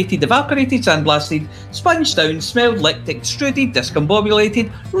 liquidated, evaporated, sandblasted, sponged down, smelled, licked, extruded,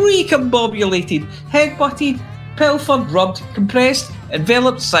 discombobulated, recombobulated, headbutted, pilfered, rubbed, compressed,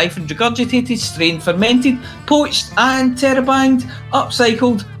 enveloped, siphoned, regurgitated, strained, fermented, poached and terabanged,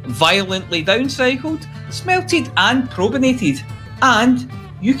 upcycled, violently downcycled, smelted and probinated. And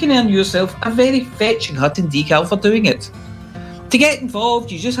you can earn yourself a very fetching Hutton decal for doing it. To get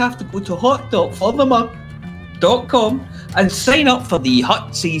involved, you just have to go to hot.forthemug.com and sign up for the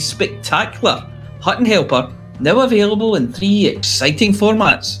Hutsy Spectacular Hutton Helper, now available in 3 exciting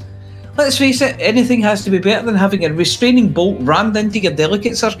formats. Let's face it, anything has to be better than having a restraining bolt rammed into your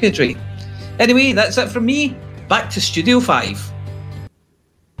delicate circuitry. Anyway, that's it from me. Back to Studio 5.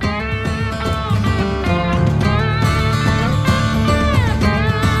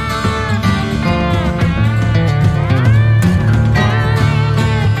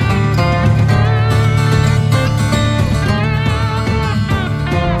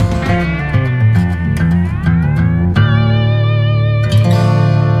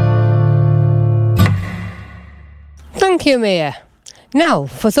 Thank you, Mia. Now,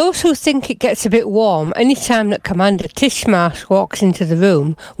 for those who think it gets a bit warm any time that Commander Tishmarsh walks into the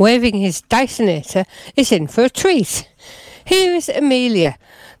room waving his Dysonator, is in for a treat. Here is Amelia,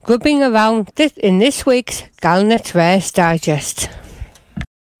 grubbing around in this week's Galnet Rares Digest.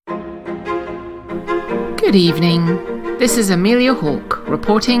 Good evening. This is Amelia Hawke,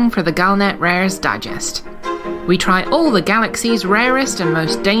 reporting for the Galnet Rares Digest. We try all the galaxy's rarest and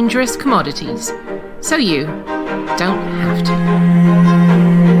most dangerous commodities, so you don't have to.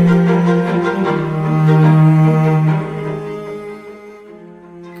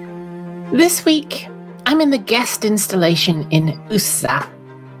 This week, I'm in the guest installation in Ussa.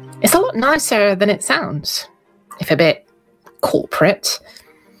 It's a lot nicer than it sounds. if a bit corporate,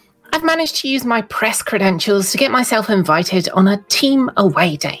 I've managed to use my press credentials to get myself invited on a team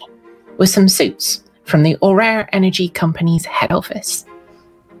away day with some suits from the Aurora Energy Company's head office.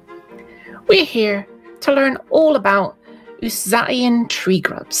 We're here to learn all about Usatian tree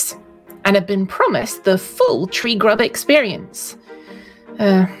grubs and have been promised the full tree grub experience,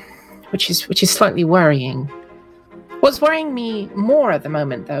 which is slightly worrying. What's worrying me more at the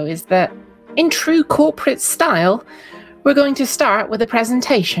moment, though, is that in true corporate style, we're going to start with a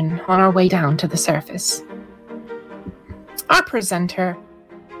presentation on our way down to the surface. Our presenter,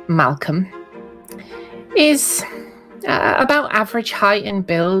 Malcolm, is about average height and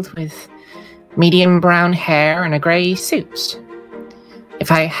build with medium brown hair and a grey suit.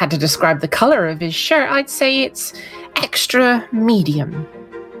 If I had to describe the colour of his shirt, I'd say it's extra medium.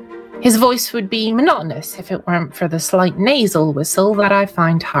 His voice would be monotonous if it weren't for the slight nasal whistle that I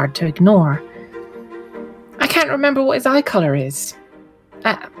find hard to ignore. I can't remember what his eye colour is,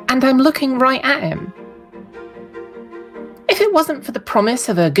 and I'm looking right at him. If it wasn't for the promise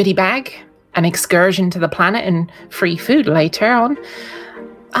of a goodie bag, an excursion to the planet and free food later on,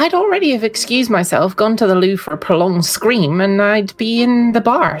 I'd already have excused myself, gone to the loo for a prolonged scream, and I'd be in the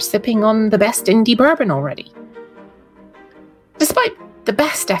bar sipping on the best indie bourbon already. Despite the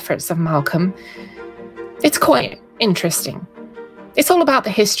best efforts of Malcolm, it's quite interesting. It's all about the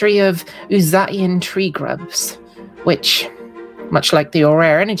history of Usatian tree grubs, which, much like the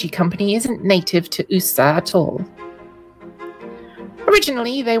Aurora Energy Company, isn't native to Usa at all.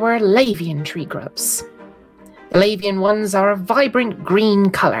 Originally, they were Lavian tree grubs. The Lavian ones are a vibrant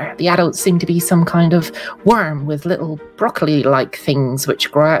green colour. The adults seem to be some kind of worm with little broccoli-like things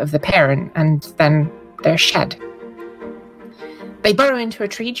which grow out of the parent, and then they're shed. They burrow into a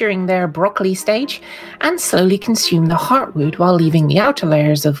tree during their broccoli stage and slowly consume the heartwood while leaving the outer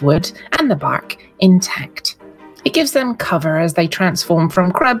layers of wood and the bark intact. It gives them cover as they transform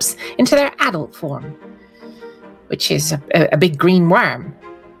from grubs into their adult form, which is a big green worm.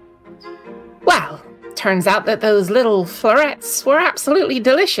 Well, turns out that those little florets were absolutely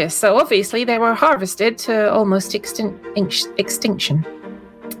delicious, so obviously they were harvested to almost extinction.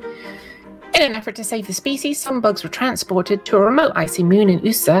 In an effort to save the species, some bugs were transported to a remote icy moon in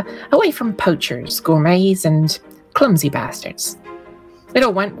USA, away from poachers, gourmets, and clumsy bastards. It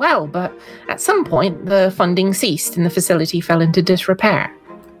all went well, but at some point the funding ceased and the facility fell into disrepair.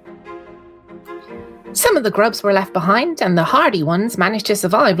 Some of the grubs were left behind, and the hardy ones managed to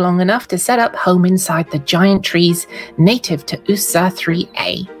survive long enough to set up home inside the giant trees native to USA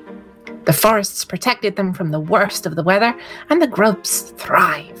 3A. The forests protected them from the worst of the weather, and the grubs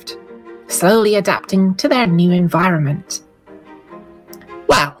thrived, slowly adapting to their new environment.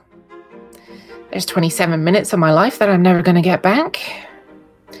 Well, there's 27 minutes of my life that I'm never going to get back.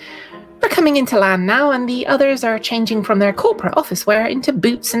 We're coming into land now, and the others are changing from their corporate office wear into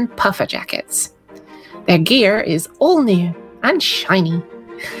boots and puffer jackets. Their gear is all new and shiny.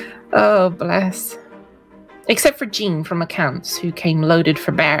 Oh, bless. Except for Jean from accounts, who came loaded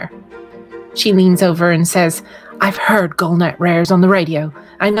for bear. She leans over and says, "I've heard Gullnet rares on the radio.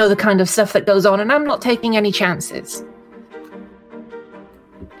 I know the kind of stuff that goes on, and I'm not taking any chances."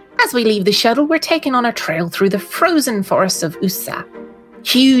 As we leave the shuttle, we're taken on a trail through the frozen forests of USA.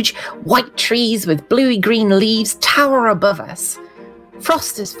 Huge white trees with bluey-green leaves tower above us.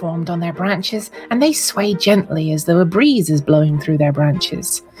 Frost is formed on their branches, and they sway gently as though a breeze is blowing through their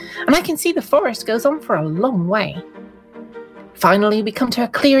branches. And I can see the forest goes on for a long way. Finally, we come to a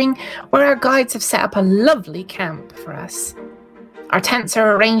clearing where our guides have set up a lovely camp for us. Our tents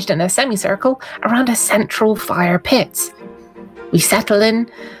are arranged in a semicircle around a central fire pit. We settle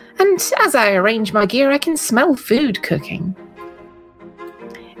in, and as I arrange my gear, I can smell food cooking.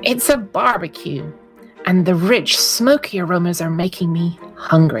 It's a barbecue, and the rich, smoky aromas are making me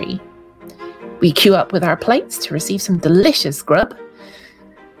hungry. We queue up with our plates to receive some delicious grub.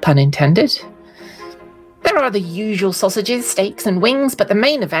 Pun intended. There are the usual sausages, steaks, and wings, but the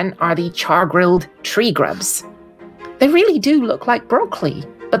main event are the char-grilled tree grubs. They really do look like broccoli,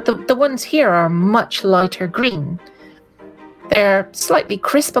 but the ones here are much lighter green. They're slightly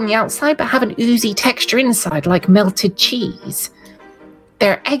crisp on the outside, but have an oozy texture inside, like melted cheese.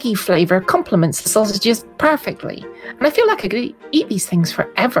 Their eggy flavour complements the sausages perfectly, and I feel like I could eat these things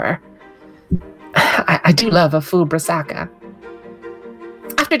forever. I do love a full brassica.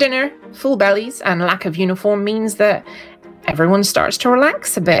 After dinner, full bellies and lack of uniform means that everyone starts to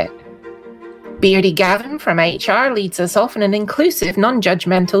relax a bit. Beardy Gavin from HR leads us off in an inclusive,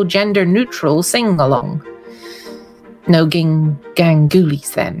 non-judgmental, gender-neutral sing-along. No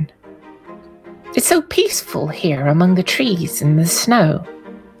gangoolies then. It's so peaceful here among the trees and the snow.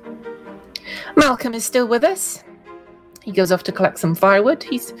 Malcolm is still with us. He goes off to collect some firewood.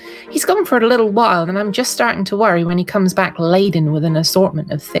 He's gone for a little while, and I'm just starting to worry when he comes back laden with an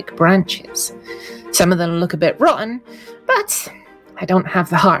assortment of thick branches. Some of them look a bit rotten, but I don't have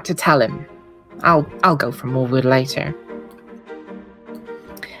the heart to tell him. I'll go for more wood later.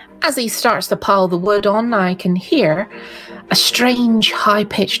 As he starts to pile the wood on, I can hear a strange,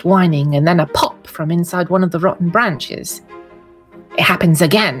 high-pitched whining and then a pop from inside one of the rotten branches. It happens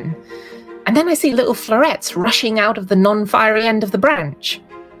again, and then I see little florets rushing out of the non-fiery end of the branch.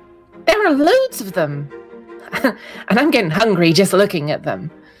 There are loads of them, and I'm getting hungry just looking at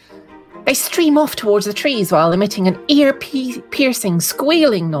them. They stream off towards the trees while emitting an ear-piercing,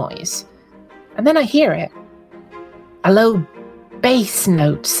 squealing noise. And then I hear it. A low bass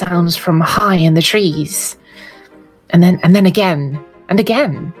note sounds from high in the trees. And then again and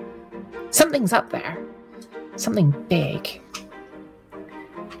again. Something's up there. Something big.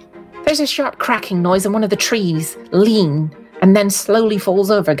 There's a sharp cracking noise and one of the trees lean and then slowly falls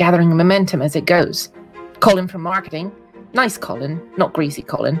over, gathering momentum as it goes. Colin from marketing, nice Colin, not greasy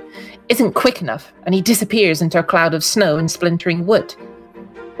Colin, isn't quick enough and he disappears into a cloud of snow and splintering wood.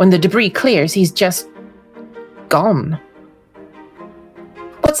 When the debris clears, he's just gone.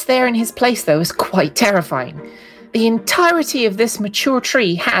 What's there in his place, though, is quite terrifying. The entirety of this mature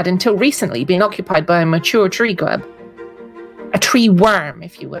tree had, until recently, been occupied by a mature tree grub. A tree worm,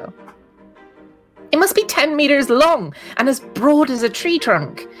 if you will. It must be 10 meters long and as broad as a tree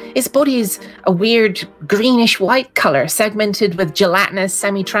trunk. Its body is a weird greenish-white color, segmented with gelatinous,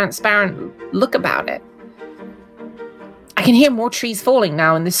 semi-transparent look about it. I can hear more trees falling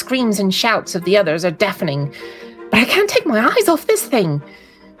now, and the screams and shouts of the others are deafening. But I can't take my eyes off this thing.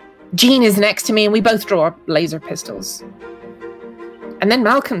 Jean is next to me, and we both draw our laser pistols. And then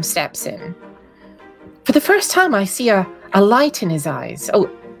Malcolm steps in. For the first time, I see a light in his eyes. Oh,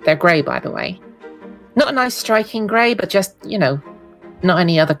 they're grey, by the way. Not a nice striking grey, but just, not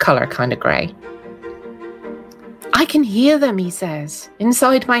any other colour kind of grey. I can hear them, he says,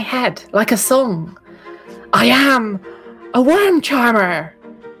 inside my head, like a song. I am a worm charmer.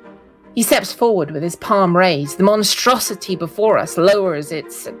 He steps forward with his palm raised. The monstrosity before us lowers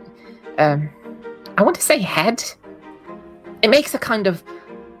its, I want to say head. It makes a kind of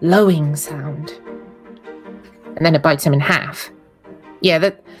lowing sound. And then it bites him in half.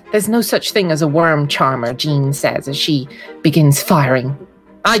 Yeah, there's no such thing as a worm charmer, Jean says as she begins firing.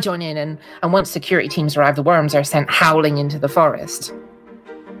 I join in, and once security teams arrive, the worms are sent howling into the forest.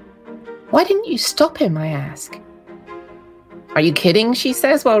 Why didn't you stop him, I ask. Are you kidding, she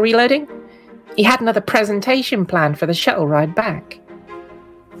says while reloading. He had another presentation planned for the shuttle ride back.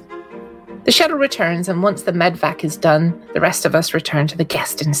 The shuttle returns, and once the medvac is done, the rest of us return to the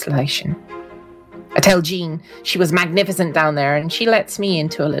guest installation. I tell Jean she was magnificent down there, and she lets me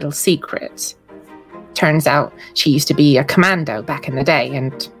into a little secret. Turns out she used to be a commando back in the day,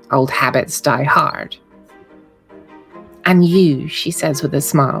 and old habits die hard. And you, she says with a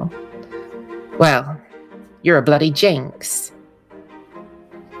smile. Well, you're a bloody jinx.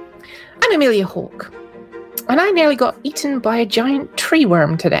 I'm Amelia Hawke, and I nearly got eaten by a giant tree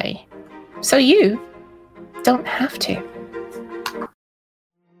worm today. So you don't have to.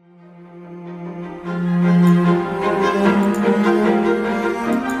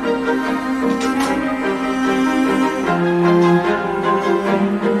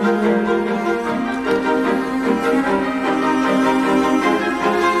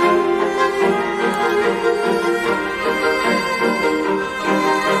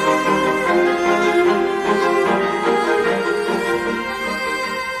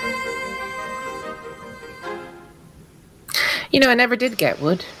 I never did get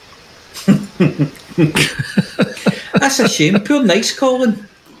wood. That's a shame. Poor nice Colin.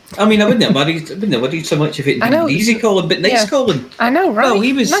 I mean, I wouldn't have worried so much if it had been easy Colin, but nice Colin. I know, right? Well,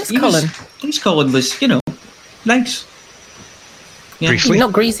 he was nice Colin. Nice Colin was, nice. Yeah. Briefly.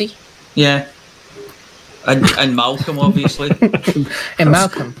 Not greasy. Yeah. And Malcolm, obviously. And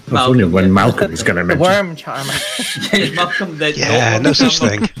Malcolm. I was wondering when Malcolm is going to mention. The worm charmer. Malcolm, no such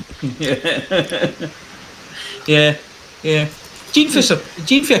thing. Yeah. Jean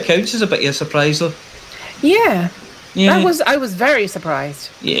for accounts is a bit of a surprise, though. Yeah. I was very surprised.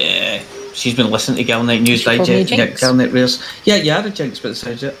 Yeah. She's been listening to Galnet News Digest. Yeah, Galnet Rares. Yeah, you are a jinx, but it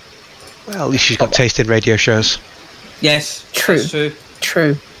sounds it. Well, at least she's got taste in radio shows. Yes. True.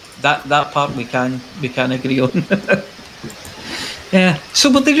 True. That part we can agree on. Yeah.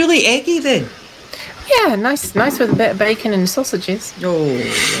 So were they really eggy then? Yeah, nice with a bit of bacon and sausages. Oh.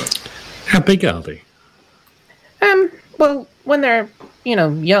 How big are they? Well, when they're,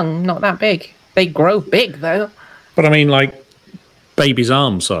 young, not that big. They grow big, though. But I mean, like, baby's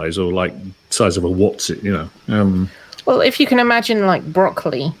arm size, or like size of a what's-it, you know. Well, if you can imagine like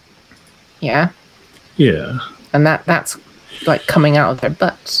broccoli, yeah, and that's like coming out of their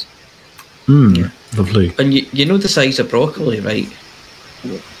butts. Lovely. And you know the size of broccoli, right?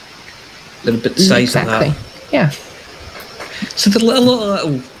 They're about the size of that. Yeah. So they're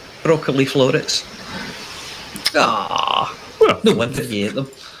little broccoli florets. Ah, Well, no wonder you ate them.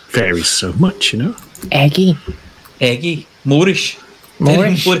 varies so much, you know. Eggy. Moorish.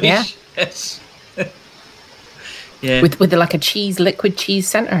 Moorish, yeah. Yes. Yeah. With like a liquid cheese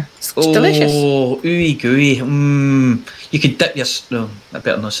centre. It's delicious. Oh, ooey gooey. You could dip your... No, I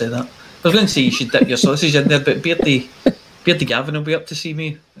better not say that. I was going to say you should dip your sausage in there, but Beardy Gavin will be up to see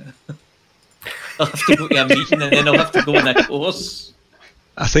me. I'll have to go to a meeting and then I'll have to go on a course.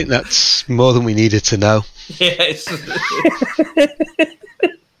 I think that's more than we needed to know. Yes.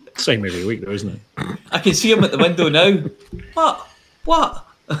 Same every week, though, isn't it? I can see him at the window now. What?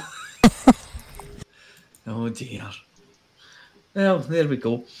 Oh dear. Well, there we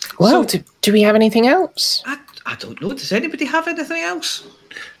go. Well, So, do we have anything else? I don't know. Does anybody have anything else?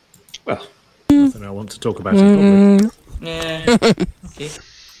 Well, nothing I want to talk about in public. Yeah. Okay.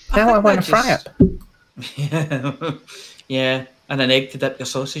 Now I want to think fry up. Yeah, and an egg to dip your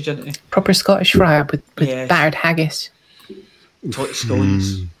sausage into. Proper Scottish fry up with Yes. battered haggis. Tot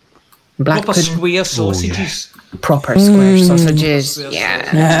scones. Black Proper pudding. square sausages. Proper square sausages.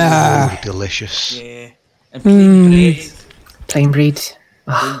 Yeah. Oh, delicious. Yeah. And plain bread. Plain breed.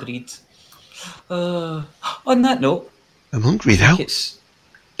 Plain bread. On that note, I'm hungry now.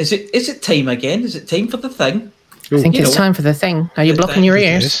 is it time again? Is it time for the thing? I think You it's know, time for the thing. Are you the blocking thing. your It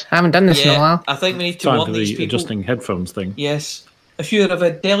ears? is. I haven't done this in a while. I think we need to Time warn for these the people. adjusting headphones thing. Yes. If you're of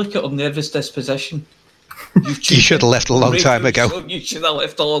a delicate or nervous disposition, You should have left a long time ago. You should have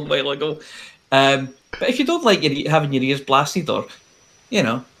left a long while ago. But if you don't like having your ears blasted, or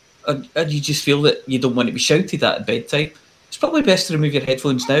and you just feel that you don't want to be shouted at bedtime, it's probably best to remove your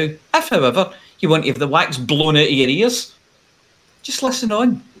headphones now. If, however, you want to have the wax blown out of your ears, just listen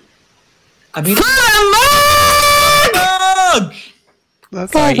on. I mean,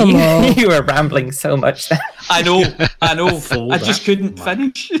 Sorry, you were rambling so much then. I know. Full I just couldn't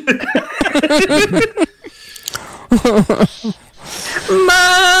finish.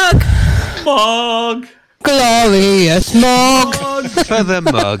 Mug. Glorious mug. For the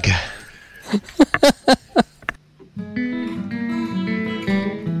mug.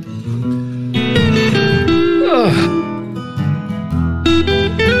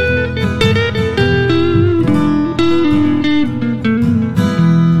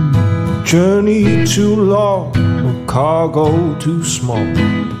 Journey too long, or cargo too small.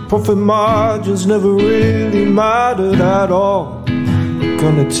 Profit margins never really mattered at all.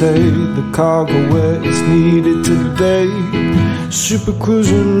 Gonna take the cargo where it's needed today. Super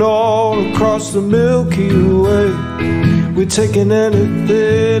cruising all across the Milky Way. We're taking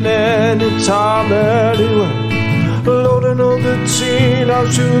anything, anytime, anyway. Loading all the teen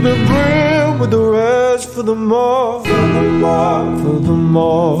out to the brim with the rest for the more, for the more, for the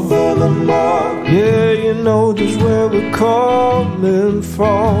more, for the more. Yeah, you know just where we're coming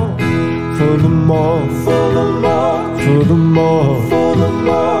from. For the more, for the more, for the more, for the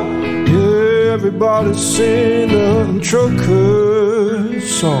more. Yeah, everybody sing the trucker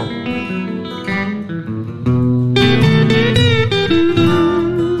song.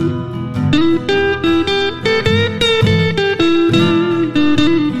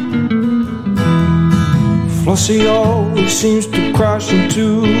 Flossie always seems to crash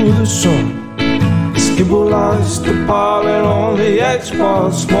into the sun. Skibble lights the pilot on the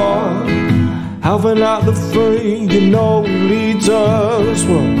X-Box One. Alvin out the frame, you know he leads us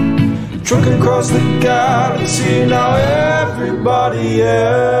well. Trucking across the galaxy, now everybody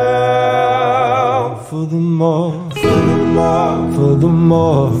out. For the more, for the more, for the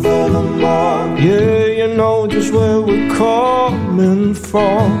more, for the more. Yeah, you know just where we're coming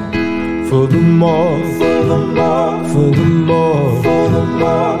from. For the more, for the more, for the more, for the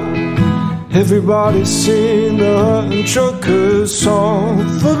more. Everybody sing the trucker song.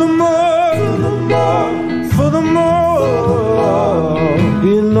 For the more, for the more, for the more.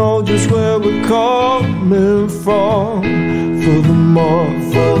 You know just where we're coming from. For the more,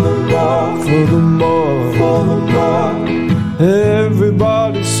 for the more, for the more, for the more.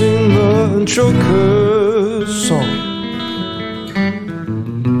 Everybody sing the trucker song.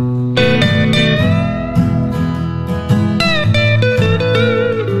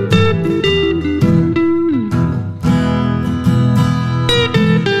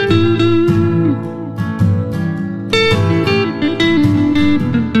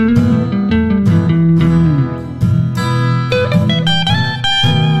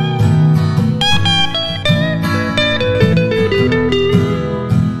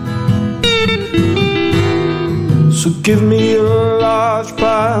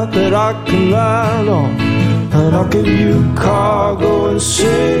 out that I can land on, and I'll give you cargo and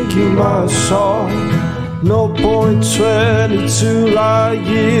sing you my song. 0.22 light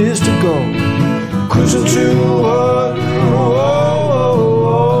years to go, cruising to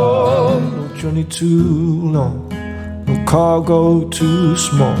no journey too long, no cargo too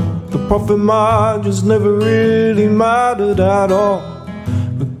small. The profit margins never really mattered at all.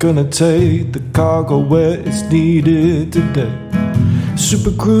 We're gonna take the cargo where it's needed today.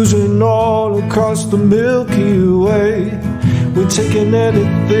 Super cruising all across the Milky Way. We're taking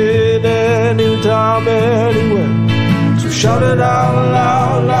anything, anytime, anywhere. So shout it out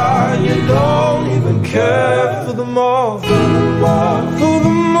loud, like you don't even care. For the more, for the more, for the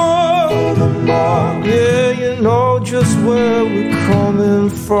more, for the more. Yeah, you know just where we're coming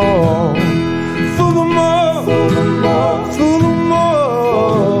from. For the more, for the more, for the more.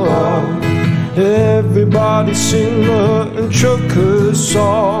 Everybody sing the trucker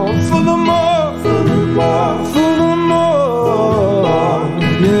song. For the more, for the more, for the more.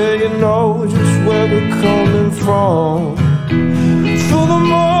 Yeah, you know just where we're coming from. For the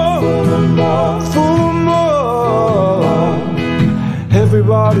more, for the more, for the more.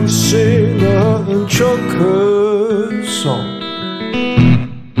 Everybody sing the trucker song.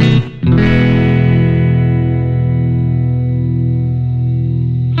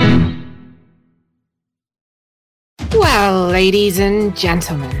 Well, ladies and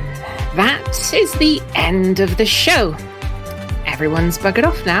gentlemen, that is the end of the show. Everyone's buggered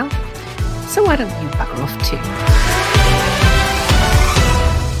off now, so why don't you bugger off too?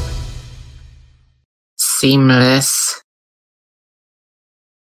 Seamless.